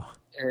 Wow.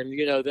 And,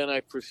 then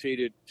I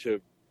proceeded to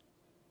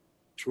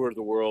tour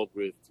the world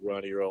with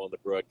Ronnie Earl and the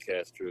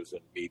Broadcasters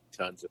and meet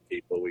tons of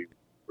people. We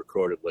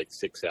recorded like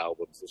 6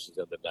 albums. This is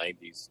in the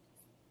 90s,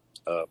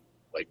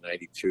 like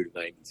 92 to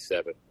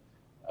 97.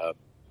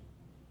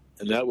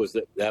 And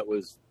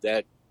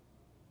that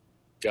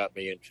got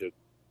me into,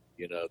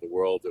 the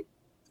world of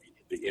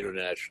the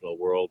international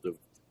world of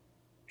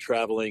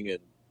traveling and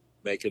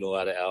making a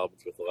lot of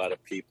albums with a lot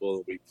of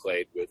people. We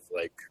played with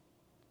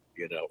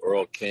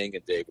Earl King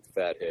and David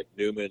Fathead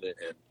Newman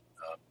and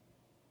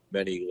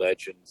many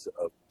legends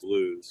of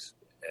blues.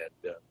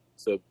 And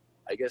so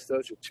I guess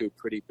those are two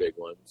pretty big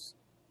ones.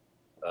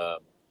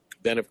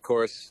 Then, of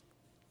course,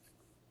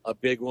 a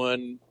big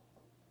one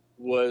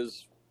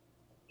was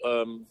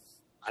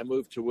I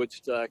moved to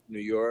Woodstock, New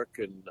York,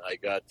 and I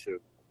got to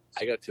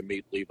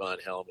meet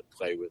Levon Helm and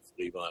play with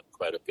Levon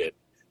quite a bit.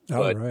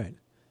 But right.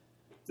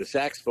 The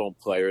saxophone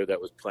player that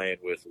was playing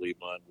with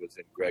Levon was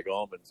in Greg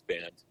Allman's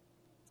band,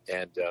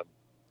 and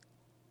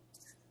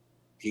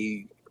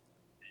he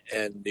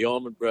and the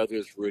Allman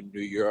Brothers were in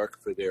New York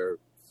for their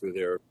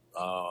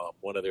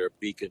one of their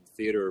Beacon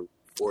Theater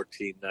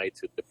 14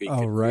 nights at the Beacon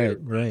Theater. Oh, right,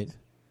 right.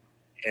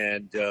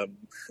 And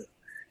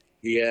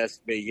he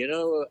asked me,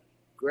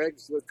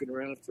 Greg's looking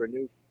around for a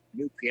new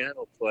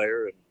piano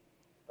player, and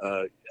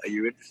are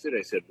you interested?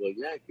 I said, well,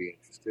 yeah, I'd be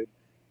interested.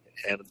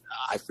 And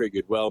I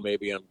figured, well,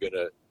 maybe I'm going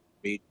to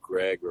meet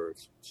Greg or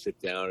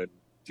sit down and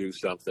do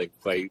something,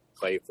 play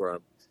for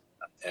him.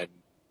 And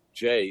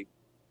Jay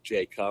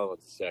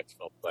Collins, the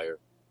saxophone player,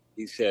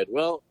 he said,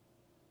 well,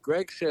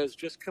 Greg says,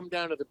 just come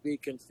down to the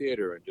Beacon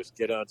Theater and just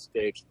get on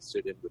stage and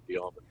sit in with the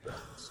Allman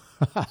Brothers.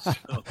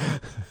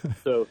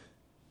 so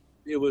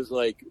it was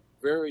like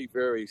very,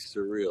 very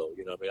surreal.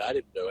 I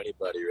didn't know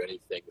anybody or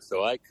anything.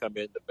 So I come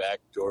in the back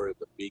door of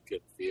the Beacon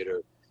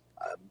Theater.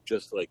 I'm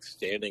just like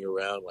standing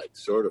around, like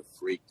sort of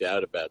freaked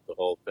out about the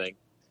whole thing.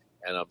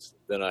 And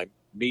then I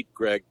meet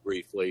Greg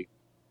briefly,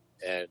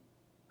 and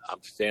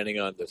I'm standing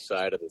on the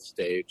side of the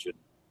stage,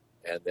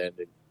 and then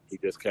he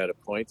just kind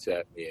of points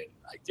at me, and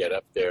I get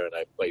up there and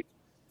I played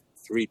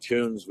 3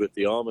 tunes with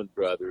the Allman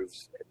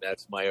Brothers, and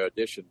that's my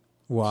audition.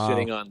 Wow.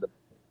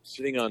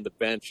 Sitting on the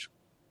bench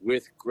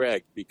with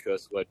Greg,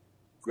 because what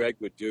Greg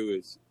would do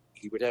is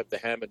he would have the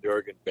Hammond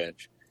organ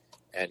bench,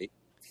 and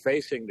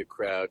facing the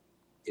crowd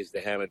is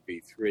the Hammond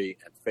B3,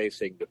 and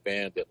facing the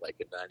band at like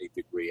a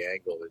 90-degree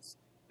angle is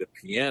the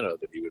piano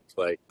that he would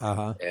play.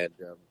 Uh-huh. And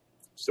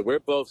so we're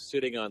both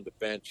sitting on the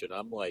bench, and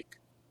I'm like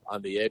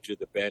on the edge of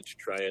the bench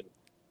trying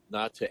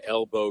not to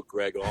elbow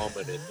Greg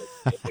Allman in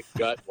the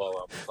gut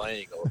while I'm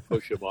playing, or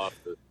push him off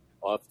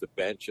the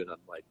bench. And I'm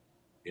like,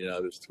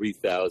 there's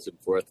 3,000,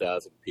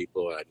 4,000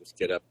 people, and I just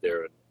get up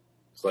there and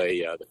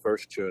play. The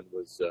first tune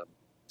was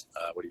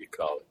what do you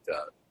call it?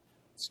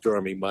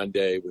 Stormy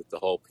Monday with the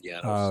whole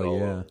piano solo.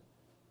 Yeah.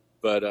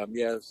 But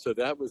so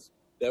that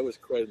that was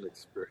quite an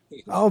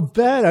experience. I'll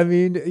bet. I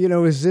mean,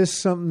 is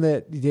this something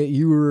that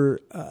you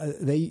were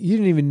that you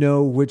didn't even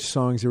know which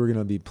songs they were going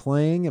to be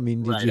playing? I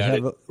mean, did you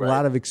have a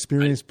lot of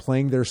experience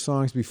playing their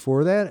songs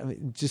before that? I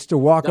mean, just to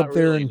walk up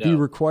there and be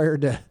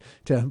required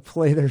to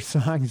play their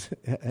songs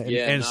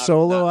and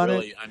solo on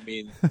it? I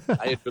mean,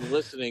 I had been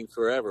listening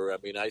forever. I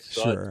mean, I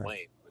saw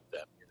Dwayne with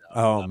them.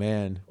 Oh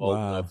man, old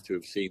enough to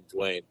have seen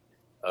Dwayne.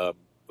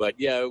 But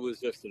yeah, it was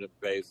just an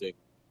amazing,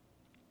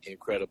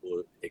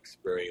 incredible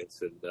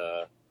experience. And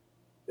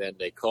then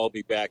they called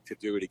me back to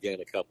do it again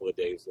a couple of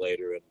days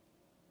later, and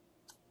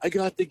I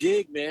got the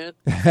gig, man.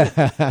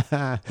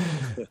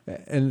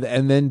 and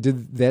then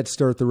did that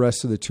start the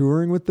rest of the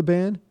touring with the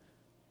band?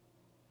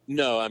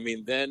 No, I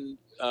mean, then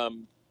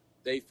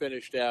they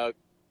finished out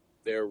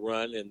their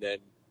run, and then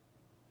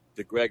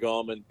the Greg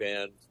Allman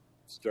Band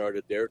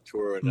started their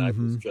tour, and I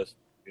was just,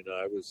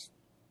 I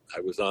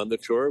was on the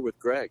tour with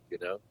Greg,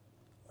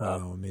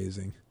 Wow,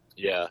 amazing.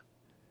 Yeah.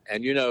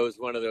 And, it was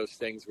one of those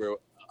things where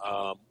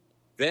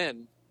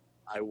then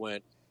I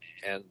went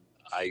and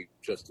I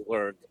just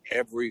learned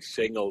every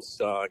single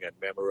song and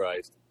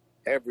memorized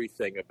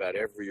everything about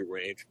every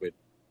arrangement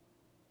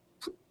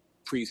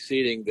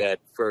preceding that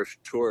first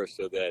tour,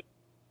 so that,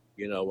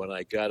 when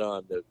I got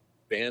on the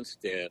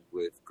bandstand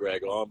with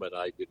Greg Allman,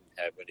 I didn't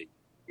have any,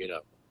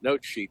 no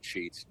cheat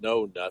sheets,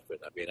 no nothing.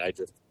 I mean, I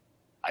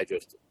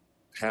just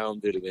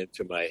pounded it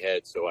into my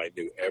head, so I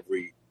knew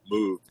every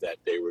move that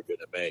they were going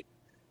to make,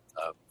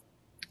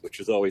 which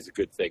is always a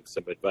good thing.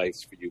 Some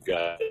advice for you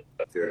guys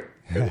out there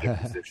in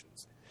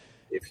musicians.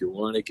 If you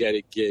want to get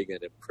a gig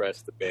and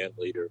impress the band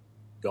leader,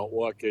 don't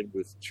walk in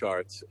with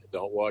charts,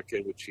 don't walk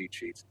in with cheat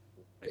sheets,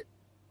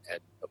 and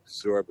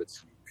absorb it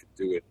so you can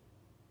do it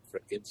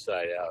from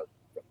inside out,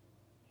 from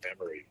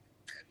memory.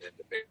 And then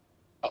the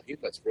band, he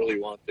must really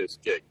want this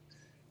gig,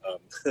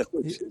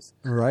 which is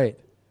right.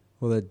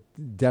 Well,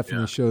 that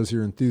definitely shows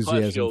your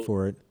enthusiasm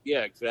for it.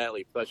 Yeah,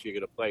 exactly. Plus, you're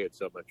going to play it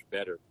so much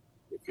better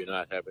if you're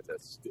not having to,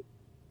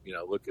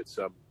 look at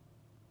some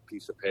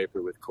piece of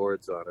paper with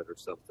chords on it or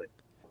something.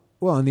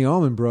 Well, and the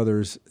Allman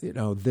Brothers,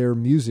 their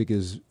music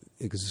is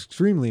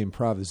extremely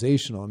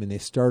improvisational. I mean, they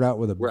start out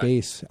with a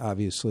bass,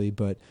 obviously,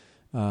 but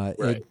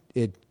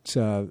it's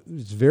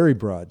very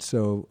broad.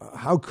 So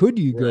how could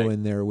you go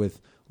in there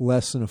with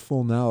less than a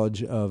full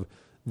knowledge of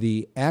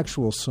the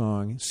actual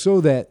song, so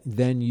that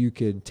then you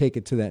could take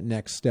it to that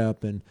next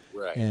step and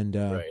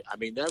I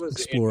mean, that was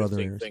explore the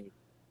interesting other thing.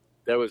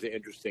 That was the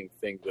interesting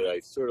thing that I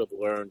sort of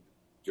learned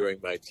during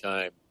my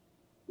time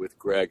with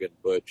Greg and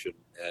Butch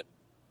and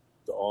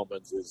the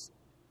Allmans is,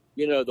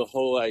 the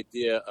whole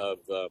idea of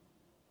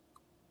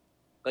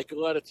like a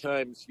lot of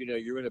times,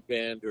 you're in a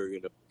band or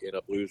in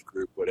a blues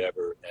group,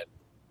 whatever, and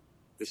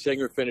the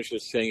singer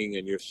finishes singing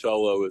and your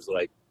solo is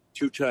like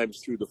 2 times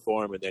through the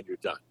form and then you're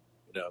done.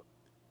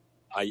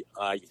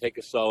 I take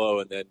a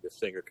solo and then the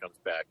singer comes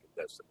back and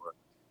does some more.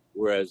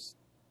 Whereas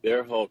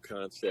their whole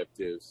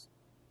concept is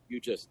you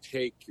just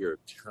take your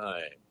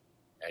time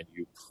and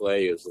you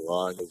play as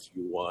long as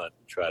you want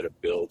and try to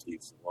build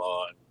these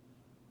long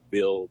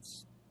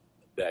builds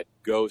that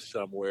go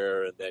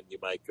somewhere, and then you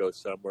might go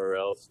somewhere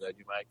else, and then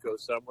you might go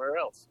somewhere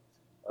else.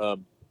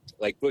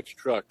 Like Butch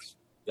Trucks,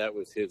 that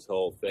was his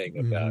whole thing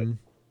about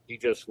he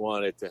just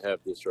wanted to have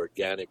this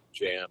organic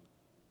jam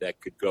that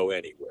could go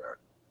anywhere.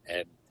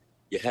 And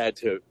you had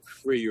to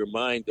free your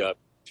mind up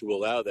to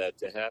allow that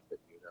to happen,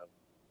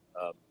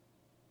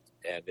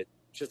 and it's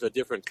just a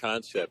different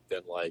concept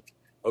than like,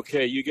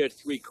 okay, you get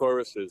 3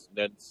 choruses, and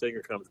then the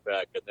singer comes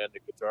back, and then the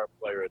guitar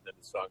player, and then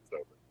the song's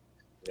over.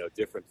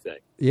 Different thing.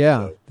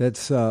 Yeah, so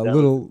that's a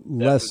little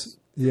less.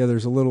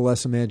 There's a little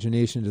less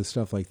imagination to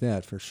stuff like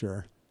that, for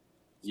sure.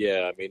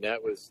 Yeah, I mean,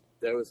 that was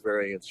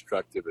very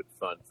instructive and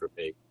fun for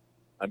me.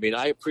 I mean,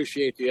 I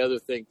appreciate the other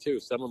thing, too.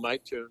 Some of my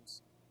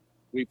tunes,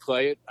 we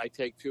play it, I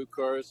take 2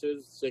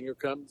 choruses, singer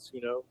comes,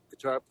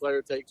 guitar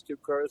player takes 2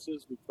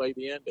 choruses, we play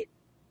the ending.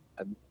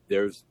 And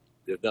there's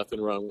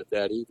nothing wrong with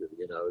that either.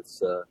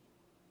 It's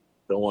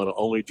don't want to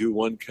only do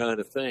one kind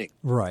of thing.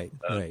 Right.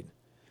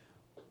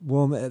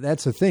 Well,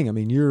 that's the thing. I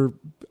mean, you're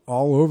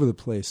all over the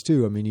place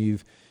too. I mean,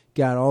 you've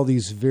got all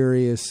these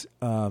various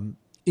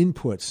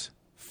inputs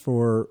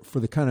for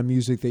the kind of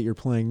music that you're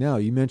playing now.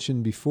 You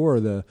mentioned before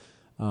the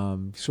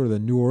sort of the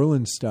New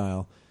Orleans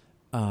style.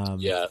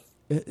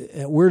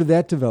 Where did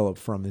that develop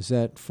from? Is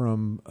that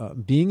from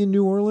being in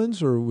New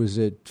Orleans, or was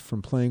it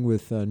from playing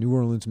with New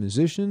Orleans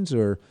musicians,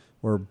 or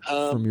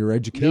from your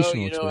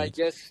educational experience? I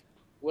guess,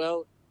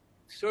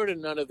 sort of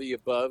none of the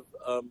above.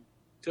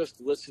 Just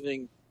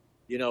listening,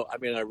 I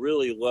mean, I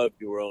really loved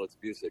New Orleans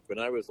music. When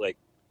I was like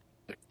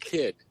a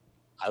kid,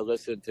 I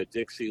listened to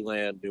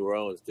Dixieland, New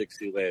Orleans,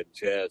 Dixieland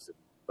jazz.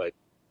 But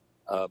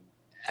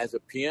as a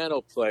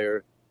piano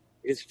player,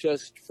 it's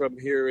just from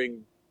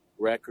hearing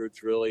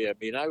records, really. I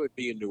mean, I would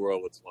be in New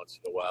Orleans once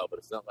in a while, but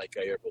it's not like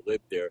I ever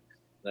lived there.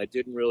 And I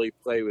didn't really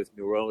play with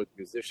New Orleans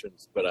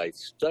musicians, but I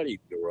studied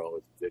New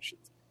Orleans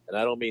musicians. And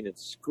I don't mean in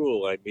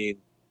school. I mean,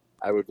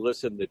 I would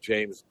listen to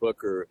James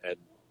Booker and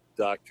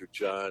Dr.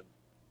 John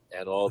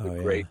and all the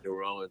great New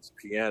Orleans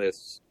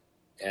pianists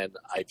and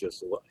I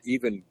just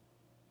even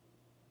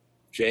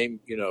James,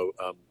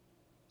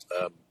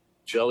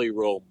 Jelly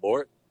Roll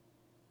Morton.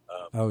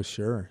 Oh,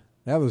 sure.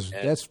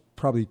 That's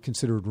probably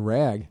considered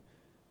rag.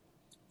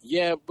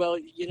 Yeah, well,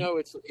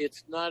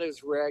 it's not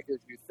as rag as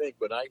you think.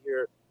 When I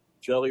hear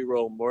Jelly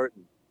Roll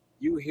Morton,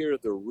 you hear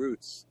the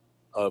roots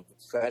of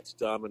Fats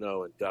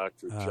Domino and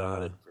Dr.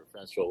 John and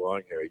Professor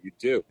Longhair. You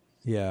do.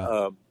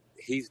 Yeah.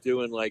 He's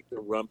doing like the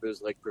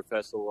rumbas, like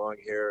Professor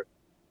Longhair.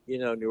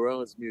 New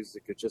Orleans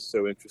music is just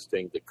so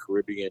interesting. The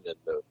Caribbean and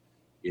the,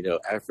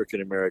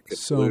 African American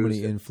so blues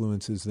many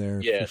influences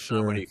there. Yeah, for sure.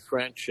 So many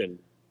French and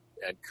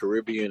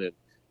Caribbean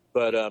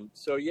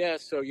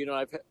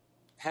I've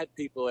had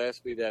people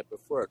ask me that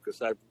before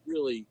because I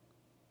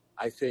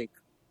think,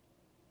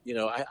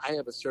 I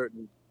have a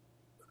certain,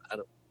 I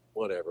don't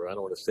want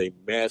to say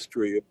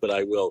mastery, but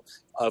I will,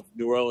 of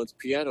New Orleans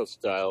piano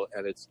style.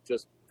 And it's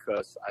just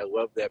because I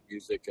love that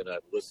music and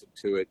I've listened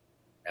to it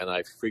and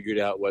I've figured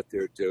out what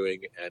they're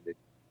doing and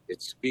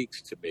it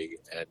speaks to me.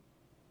 And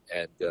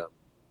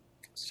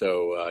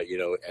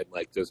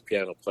like those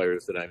piano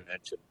players that I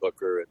mentioned,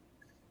 Booker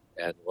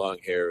and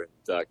Longhair and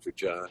Dr.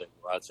 John and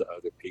lots of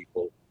other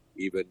people,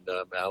 even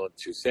Alan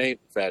Toussaint,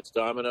 Fats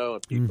Domino,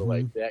 and people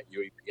like that,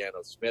 Huey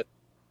Piano Smith.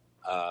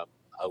 I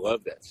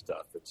love that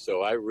stuff. And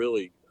so I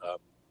really,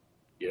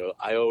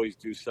 I always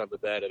do some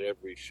of that at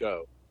every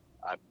show.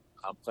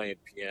 I'm playing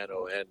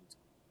piano and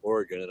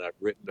organ, and I've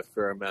written a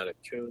fair amount of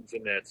tunes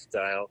in that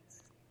style.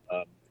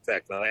 In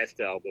fact, my last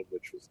album,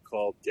 which was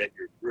called Get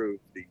Your Groove,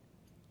 the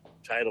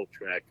title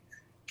track,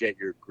 Get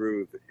Your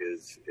Groove,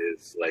 is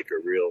like a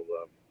real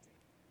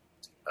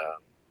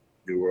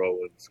New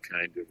Orleans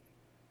kind of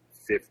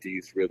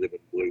 50s rhythm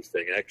and blues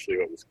thing. Actually,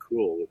 what was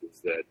cool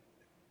was that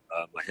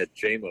I had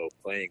J-Mo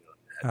playing on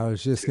that. I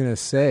was just going to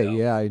say,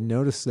 yeah, I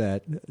noticed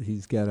that.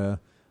 He's got a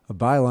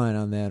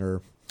byline on that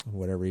or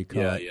whatever you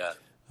call it.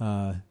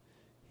 Yeah.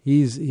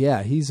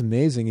 He's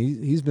amazing.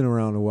 He's been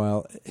around a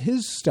while.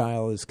 His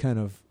style is kind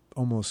of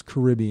almost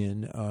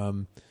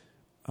Caribbean,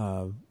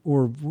 how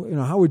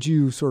would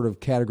you sort of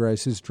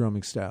categorize his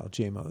drumming style,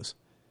 J-Mo's?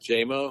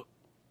 J-Mo,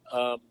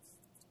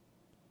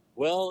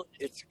 well,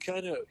 it's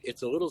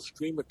a little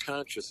stream of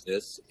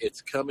consciousness.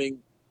 It's coming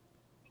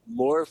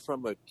more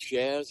from a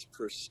jazz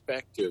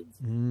perspective.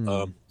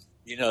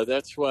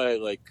 That's why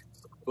like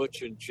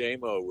Butch and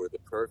J-Mo were the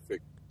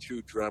perfect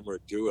two drummer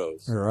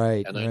duos.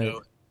 Right. And I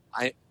know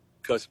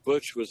because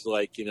Butch was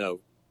like,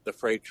 the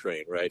freight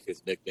train, right?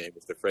 His nickname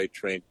was the freight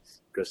train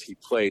because he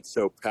played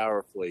so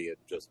powerfully and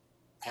just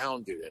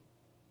pounded it,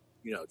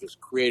 just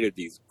created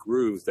these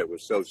grooves that were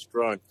so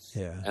strong.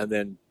 Yeah. And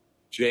then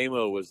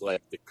J-Mo was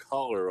like the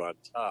color on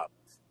top,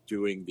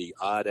 doing the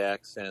odd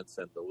accents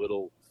and the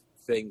little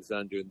things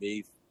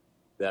underneath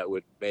that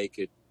would make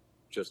it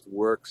just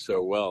work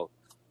so well.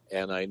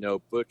 And I know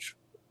Butch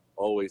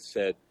always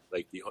said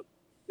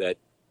that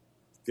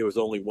there was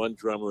only one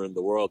drummer in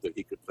the world that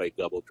he could play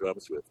double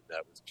drums with, and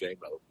that was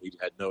J-Mo. He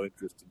had no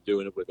interest in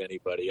doing it with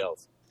anybody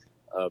else.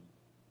 I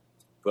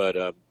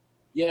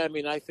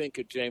think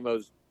of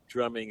J-Mo's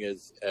drumming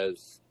as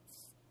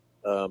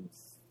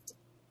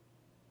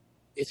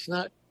it's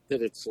not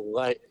that it's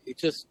light. It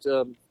just,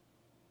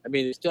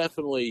 it's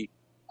definitely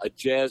a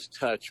jazz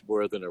touch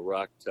more than a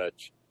rock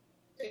touch.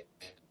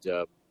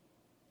 And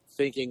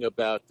thinking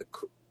about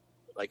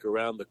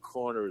around the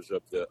corners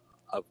of the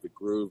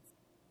groove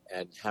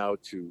and how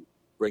to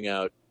bring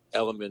out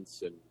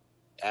elements and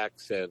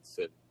accents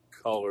and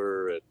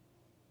color and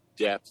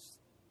depth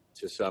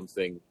to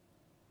something.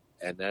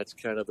 And that's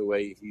kind of the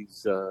way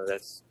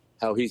that's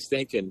how he's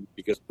thinking,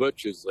 because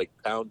Butch is like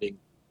pounding,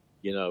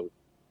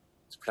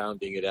 it's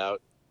pounding it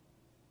out.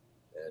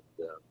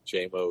 And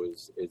J-Mo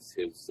is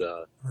his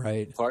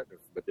right partner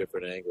from a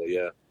different angle,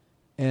 yeah.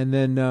 And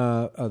then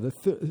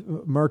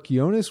Mark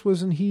Jonas,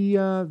 wasn't he?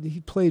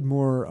 He played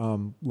more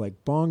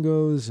like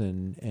bongos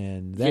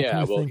and that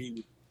kind of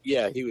thing.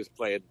 He was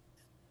playing,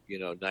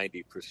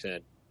 90%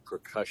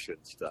 percussion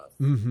stuff,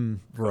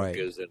 right?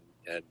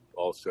 And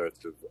all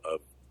sorts of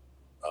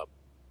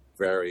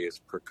various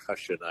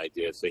percussion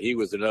ideas. So he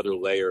was another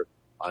layer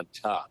on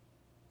top,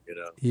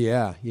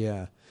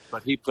 Yeah.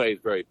 But he plays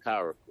very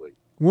powerfully.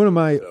 One of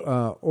my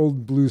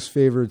old blues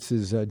favorites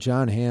is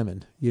John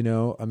Hammond.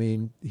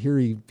 Here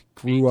he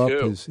grew up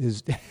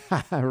his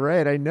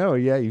right. I know.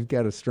 Yeah, you've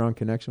got a strong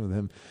connection with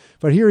him.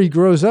 But here he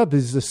grows up.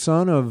 He's the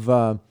son of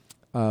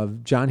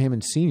John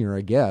Hammond Sr.,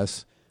 I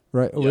guess.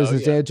 Right? Was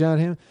his dad John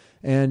Hammond?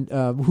 And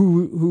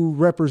who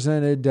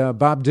represented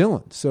Bob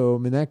Dylan. So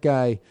that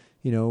guy,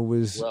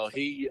 was well.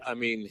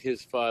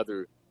 His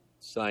father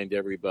signed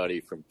everybody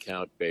from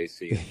Count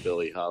Basie and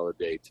Billie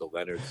Holiday to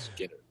Leonard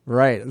Skinner.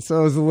 Right.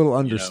 So it was a little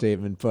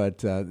understatement,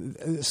 but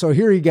so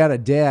here he got a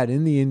dad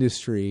in the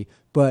industry,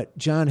 but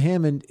John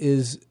Hammond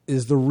is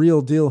the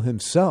real deal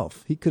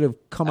himself. He could have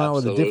come out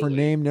with a different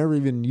name, never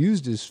even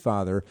used his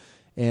father,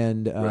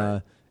 and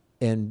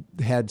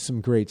had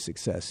some great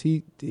success.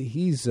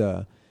 He's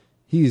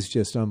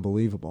just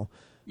unbelievable.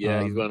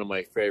 Yeah, he's one of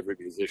my favorite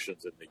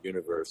musicians in the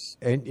universe.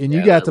 And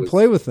you got to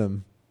play with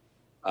him.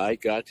 I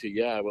got to,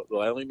 yeah.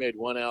 Well, I only made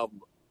one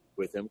album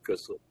with him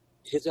because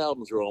his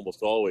albums are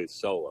almost always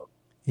solo.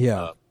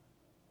 Yeah.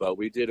 But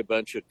we did a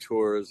bunch of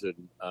tours,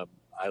 and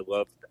I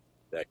loved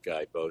that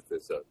guy both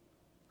as a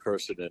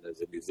person and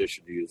as a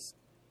musician.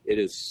 There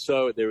is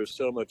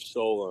so much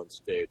soul on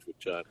stage with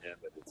John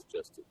Hammond. It's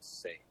just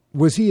insane.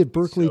 Was he at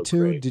Berkeley so too?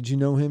 great. Did you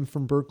know him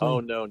from Berkeley? Oh,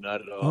 no,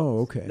 not at all. Oh,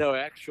 okay. No,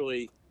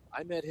 actually,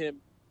 I met him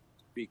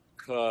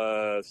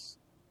because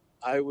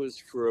I was,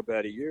 for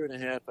about a year and a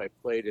half, I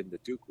played in the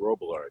Duke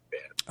Robillard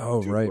band.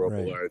 Oh, Duke right.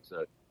 Robillard's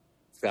a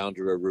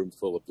founder of Room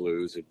Full of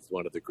Blues. It's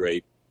one of the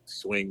great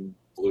swing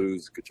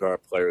blues guitar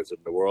players in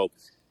the world.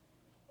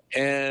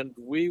 And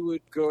we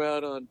would go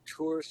out on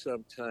tour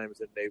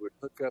sometimes, and they would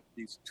hook up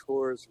these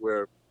tours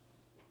where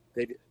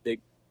they'd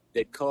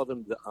call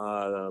them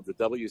the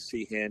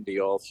W.C. Handy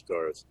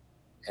All-Stars.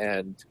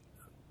 And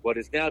what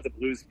is now the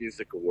Blues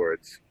Music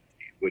Awards,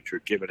 which are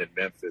given in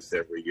Memphis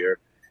every year,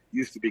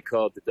 used to be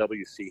called the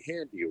W.C.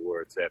 Handy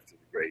Awards after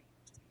the great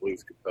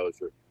blues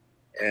composer.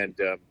 And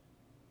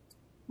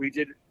we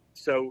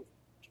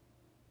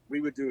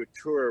would do a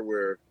tour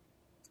where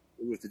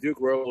it was the Duke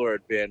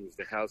Robillard band, was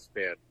the house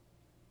band,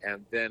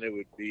 and then it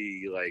would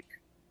be like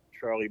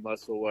Charlie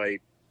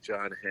Musselwhite,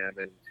 John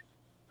Hammond,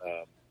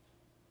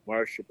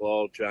 Marcia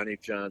Ball, Johnny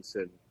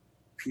Johnson,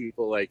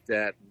 people like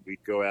that. And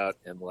we'd go out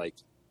and like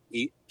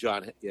eat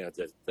did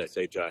I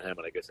say John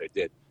Hammond? I guess I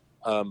did.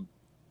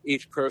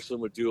 Each person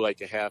would do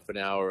like a half an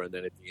hour, and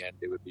then at the end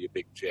it would be a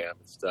big jam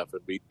and stuff,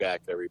 and we'd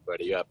back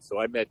everybody up.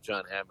 So I met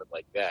John Hammond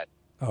like that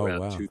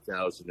around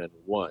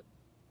 2001.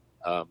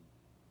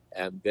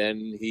 And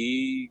then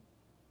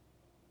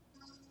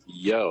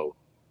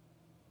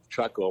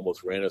truck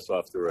almost ran us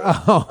off the road.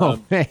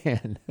 Oh,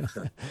 man.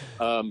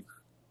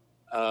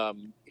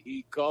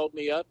 He called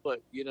me up,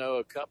 but,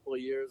 a couple of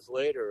years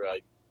later,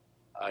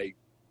 I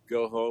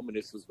go home, and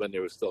this was when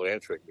there were still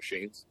answering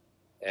machines,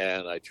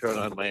 and I turn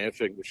on my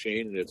answering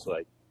machine, and it's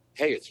like,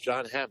 hey, it's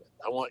John Hammond.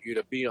 I want you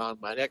to be on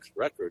my next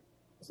record.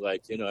 It's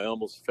like, I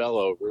almost fell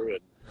over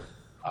and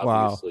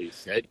obviously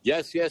said,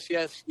 yes, yes,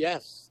 yes,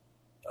 yes.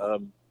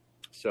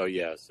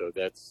 So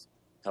that's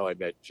how I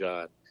met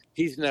John.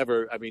 He's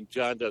never,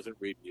 John doesn't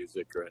read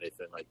music or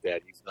anything like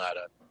that.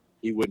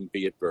 He wouldn't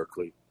be at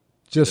Berkeley.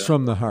 Just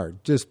from the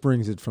heart. Just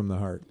brings it from the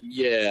heart.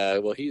 Yeah,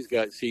 well,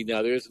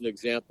 now there's an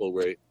example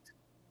where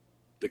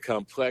the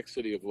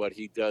complexity of what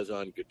he does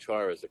on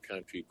guitar as a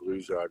country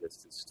blues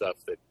artist is stuff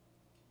that,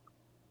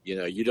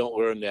 you don't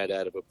learn that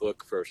out of a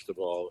book, first of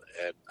all.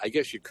 And I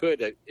guess you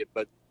could,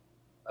 but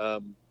I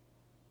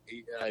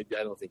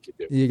don't think you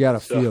do. You got to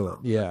feel it,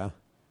 yeah.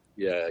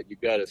 Yeah, you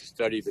got to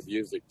study the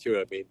music,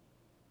 too.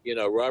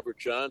 Robert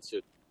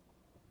Johnson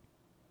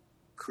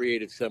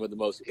created some of the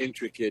most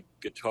intricate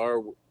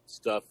guitar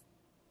stuff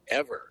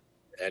ever.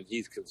 And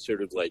he's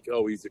considered like,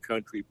 he's a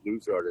country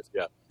blues artist.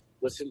 Yeah.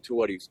 Listen to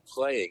what he's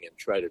playing and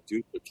try to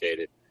duplicate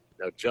it.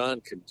 Now,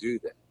 John can do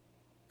that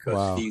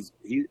because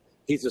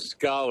he's a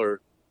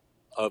scholar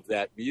of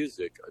that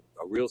music,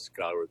 a real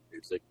scholar of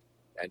music,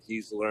 and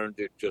he's learned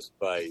it just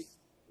by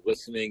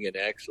listening. And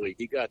actually,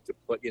 he got to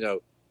play.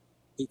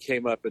 He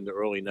came up in the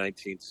early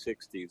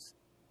 1960s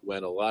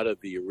when a lot of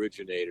the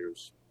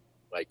originators,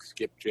 like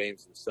Skip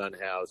James and Son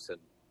House,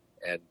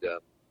 and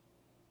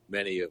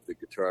many of the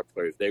guitar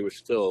players, they were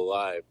still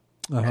alive.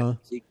 And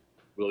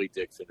Willie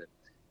Dixon and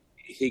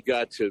he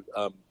got to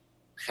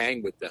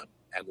hang with them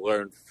and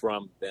learn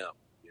from them,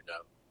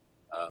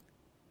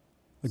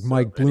 like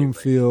Mike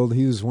Bloomfield,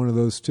 he was one of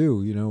those too,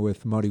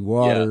 with Muddy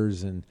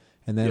Waters and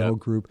that whole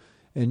group.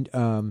 And,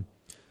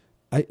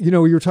 you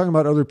were talking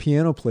about other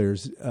piano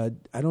players.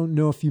 I don't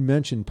know if you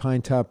mentioned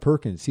Pine Top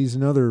Perkins. He's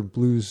another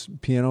blues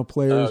piano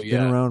player. He's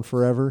been around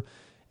forever.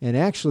 And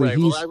actually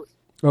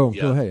go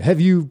ahead.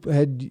 Have you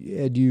had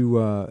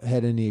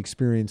any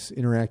experience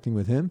interacting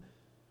with him?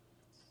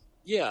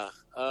 Yeah.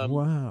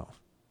 Wow.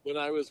 When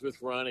I was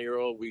with Ronnie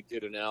Earl, we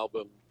did an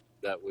album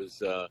that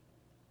was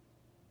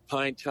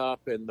Pine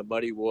Top and the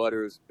Muddy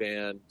Waters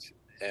band,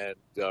 and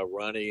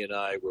Ronnie and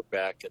I were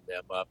backing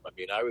them up.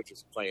 I was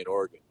just playing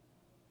organ.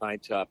 Pine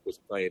Top was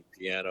playing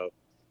piano.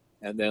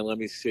 And then let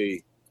me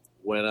see,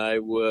 when I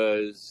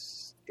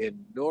was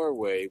in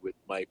Norway with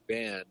my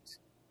band,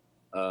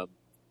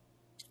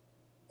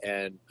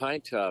 and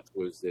Pine Top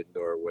was in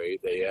Norway,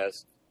 they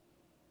asked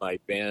my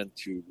band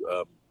to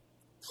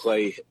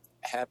play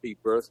Happy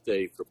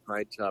Birthday for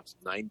Pine Top's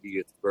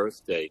 90th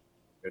birthday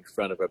in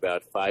front of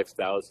about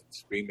 5,000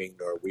 screaming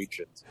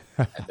Norwegians.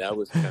 And that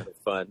was kind of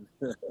fun.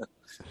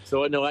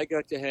 So, I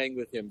got to hang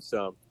with him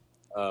some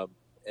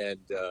and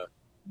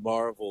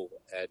marvel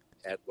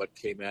at what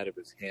came out of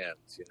his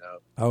hands,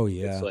 Oh,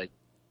 yeah. It's like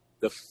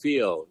the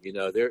feel,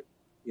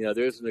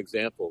 there's an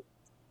example.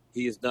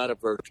 He was not a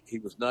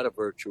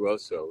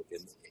virtuoso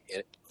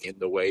in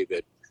the way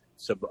that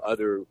some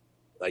other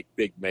like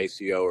Big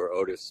Maceo or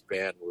Otis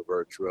Spann were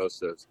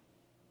virtuosos.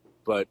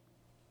 But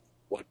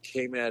what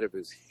came out of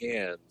his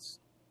hands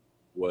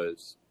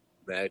was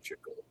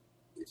magical.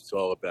 It's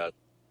all about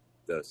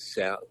the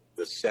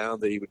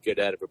sound that he would get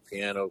out of a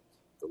piano,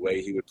 the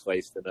way he would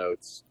place the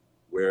notes,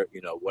 where,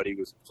 what he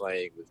was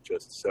playing was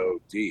just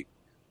so deep.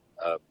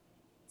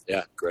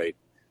 Yeah, great.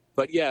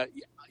 But yeah,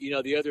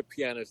 the other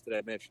pianist that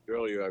I mentioned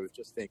earlier, I was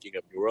just thinking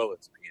of New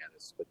Orleans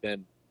pianists, but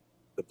then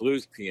the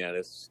blues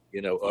pianists,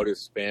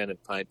 Otis Spann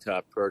and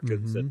Pinetop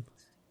Perkins Mm-hmm.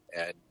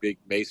 and big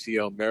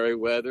Maceo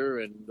Merriweather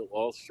and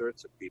all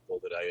sorts of people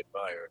that I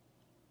admire.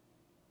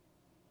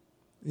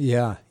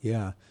 Yeah,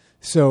 yeah.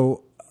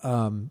 So,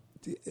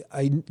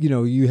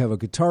 you have a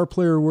guitar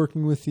player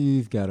working with you.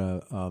 You've got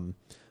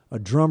a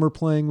drummer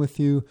playing with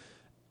you.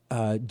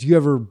 Do you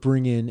ever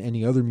bring in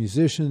any other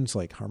musicians,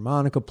 like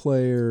harmonica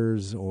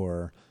players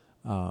or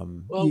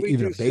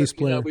even a bass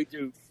player? We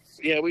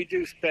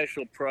do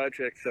special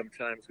projects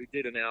sometimes. We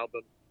did an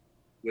album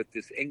with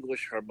this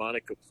English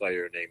harmonica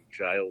player named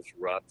Giles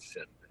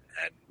Robson,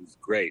 and who's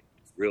great,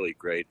 really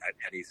great, and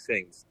he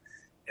sings.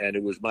 And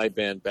it was my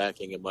band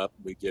backing him up.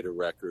 We did a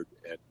record,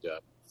 and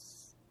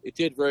it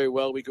did very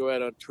well. We go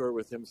out on tour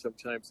with him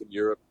sometimes in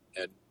Europe,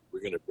 and we're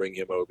going to bring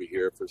him over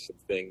here for some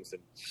things.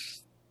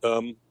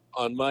 And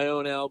on my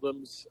own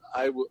albums,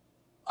 I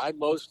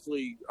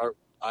mostly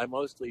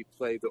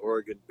play the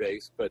organ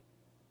bass, but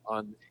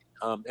on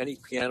any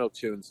piano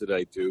tunes that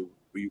I do,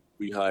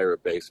 we hire a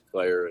bass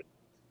player, and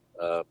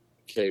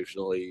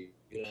occasionally,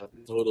 a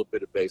little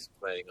bit of bass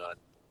playing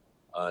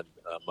on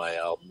my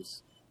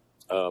albums.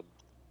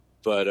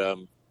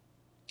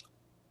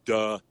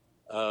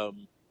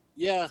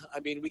 Yeah, I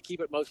mean, we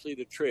keep it mostly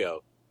the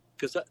trio,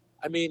 because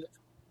I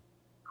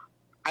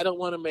don't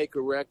want to make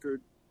a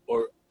record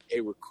or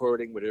a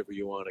recording, whatever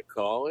you want to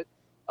call it,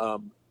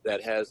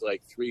 that has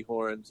like three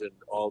horns and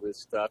all this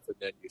stuff, and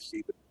then you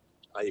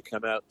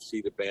come out and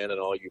see the band, and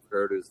all you've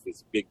heard is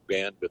this big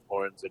band with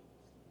horns and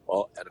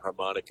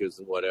harmonicas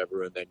and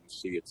whatever, and then you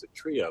see it's a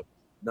trio.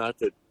 Not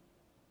that,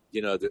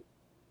 that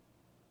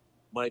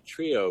my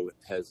trio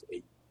has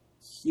a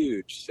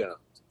huge sound,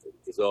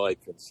 is all I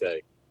can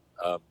say,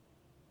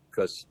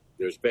 because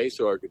there's bass,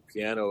 organ,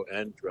 piano,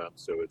 and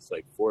drums, so it's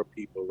like four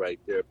people right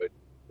there. But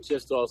it's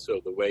just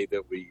also the way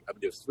that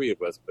there's three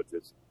of us, but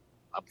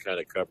I'm kind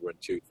of covering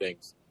two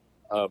things.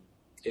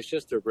 It's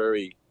just a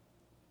very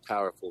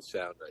powerful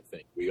sound, I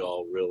think. We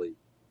all really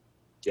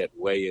get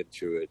way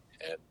into it,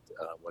 and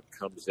what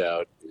comes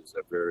out is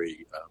a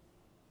very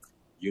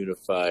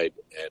unified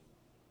and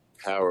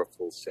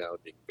powerful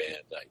sounding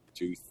band, I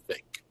do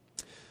think.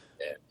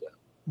 And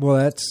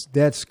well,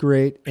 that's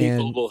great.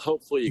 People will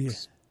hopefully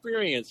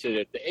experience it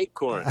at the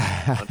Acorn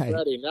on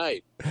Friday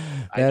night.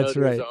 I know there's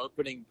right. an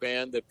opening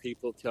band that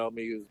people tell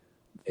me is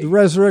the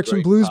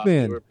Resurrection Blues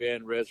Band.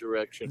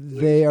 Resurrection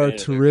Blues they are Band,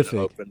 terrific.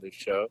 Open the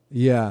show.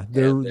 Yeah,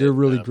 they're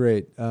really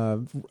great.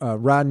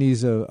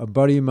 Rodney's a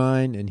buddy of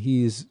mine, and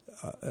he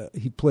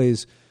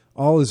plays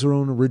all his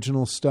own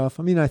original stuff.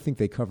 I mean, I think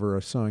they cover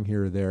a song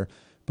here or there,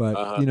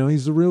 but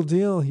he's the real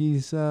deal.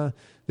 He's they're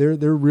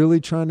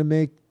really trying to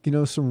make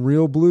some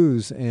real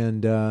blues,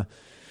 and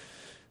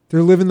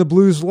they're living the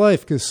blues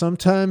life, because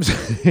sometimes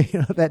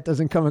that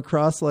doesn't come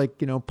across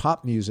like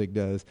pop music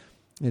does.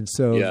 And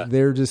so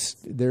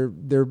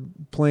they're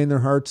playing their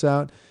hearts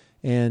out,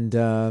 and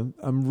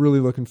I'm really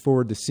looking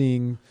forward to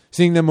seeing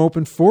them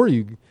open for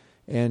you,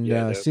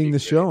 and seeing the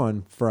show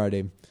on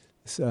Friday.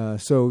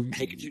 So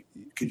hey,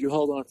 could you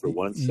hold on for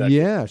 1 second?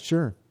 Yeah,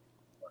 sure.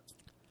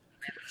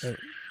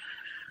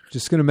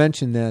 Just going to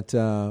mention that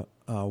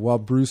while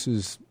Bruce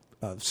is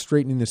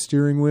straightening the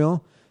steering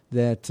wheel,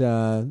 that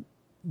I'm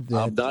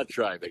not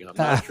driving.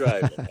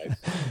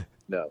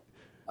 No.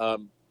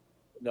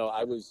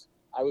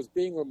 I was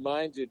being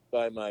reminded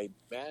by my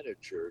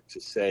manager to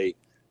say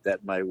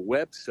that my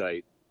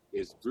website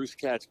is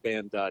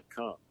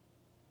brucekatzband.com.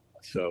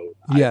 So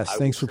yes, I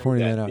thanks for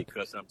pointing that out.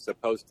 Because I'm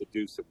supposed to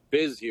do some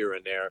biz here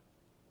and there,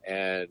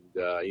 and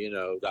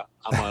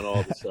I'm on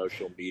all the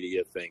social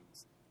media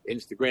things: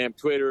 Instagram,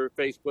 Twitter,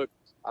 Facebook.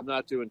 I'm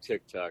not doing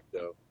TikTok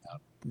though.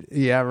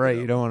 Yeah, right.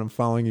 You don't want them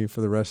following you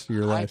for the rest of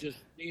your life. I just,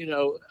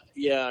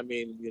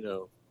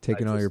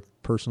 taking all your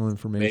personal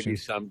information. Maybe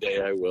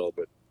someday I will,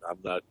 but I'm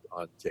not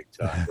on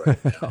TikTok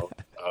right now.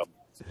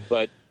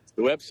 But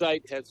the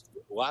website has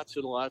lots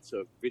and lots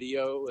of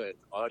video and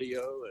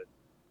audio and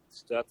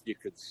stuff. You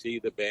could see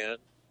the band.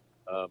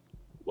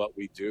 What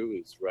we do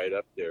is right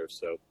up there.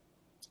 So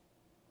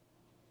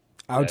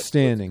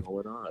outstanding. That's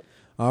what's going on.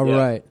 All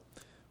right.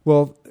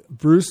 Well,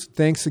 Bruce,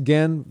 thanks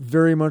again.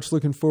 Very much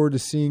looking forward to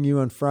seeing you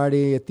on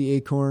Friday at the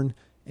Acorn,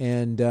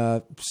 and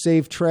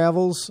safe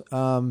travels.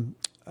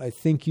 I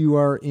think you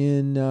are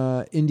in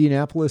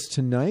Indianapolis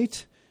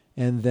tonight,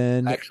 and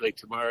then actually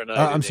tomorrow night.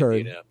 I'm sorry,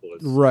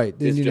 Indianapolis. Right?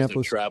 It's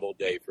Indianapolis, just a travel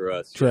day for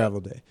us. Travel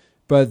day,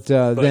 but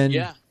then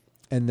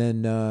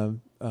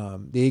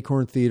the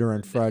Acorn Theater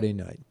on Friday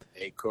night.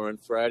 Acorn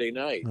Friday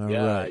night. All right.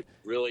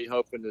 I'm really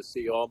hoping to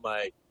see all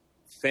my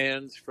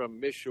fans from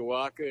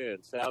Mishawaka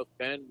and South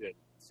Bend and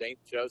St.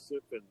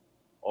 Joseph and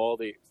all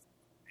the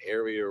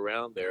area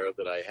around there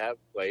that I have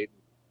played.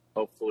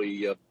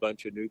 Hopefully a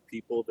bunch of new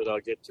people that I'll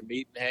get to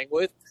meet and hang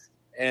with.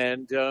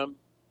 And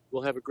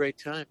we'll have a great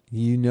time.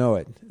 You know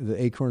it. The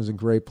Acorn's a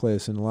great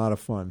place and a lot of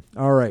fun.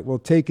 All right. Well,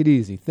 take it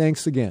easy.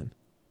 Thanks again.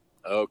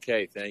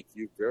 Okay. Thank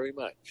you very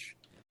much.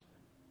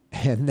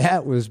 And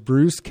that was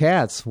Bruce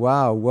Katz.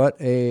 Wow, what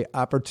a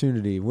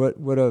opportunity! What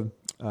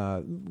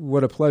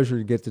a pleasure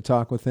to get to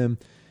talk with him.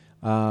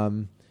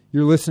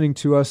 You're listening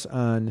to us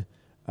on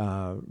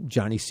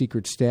Johnny's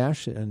Secret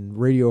Stash and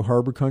Radio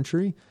Harbor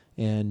Country,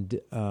 and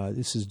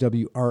this is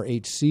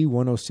WRHC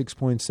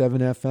 106.7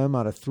 FM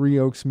out of Three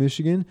Oaks,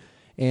 Michigan,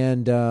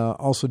 and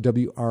also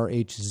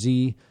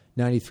WRHZ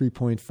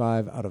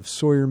 93.5 out of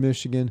Sawyer,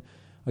 Michigan.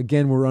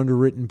 Again, we're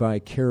underwritten by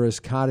Kara's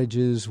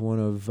Cottages, one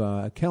of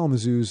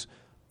Kalamazoo's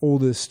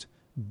oldest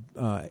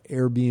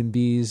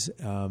Airbnbs.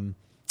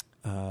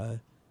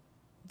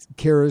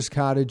 Kara's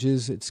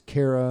Cottages, it's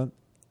Kara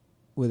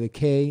with a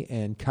K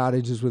and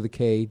cottages with a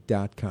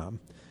K.com.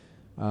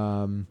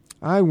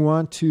 I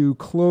want to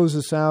close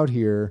us out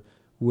here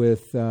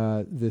with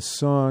this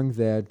song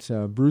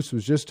that Bruce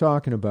was just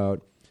talking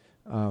about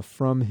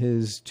from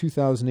his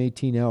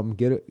 2018 album,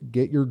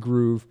 Get Your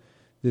Groove.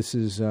 This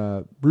is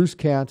Bruce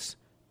Katz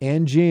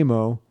and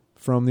J-Mo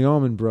from the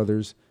Allman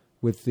Brothers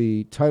with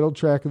the title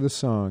track of the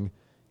song,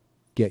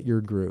 Get Your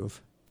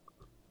Groove.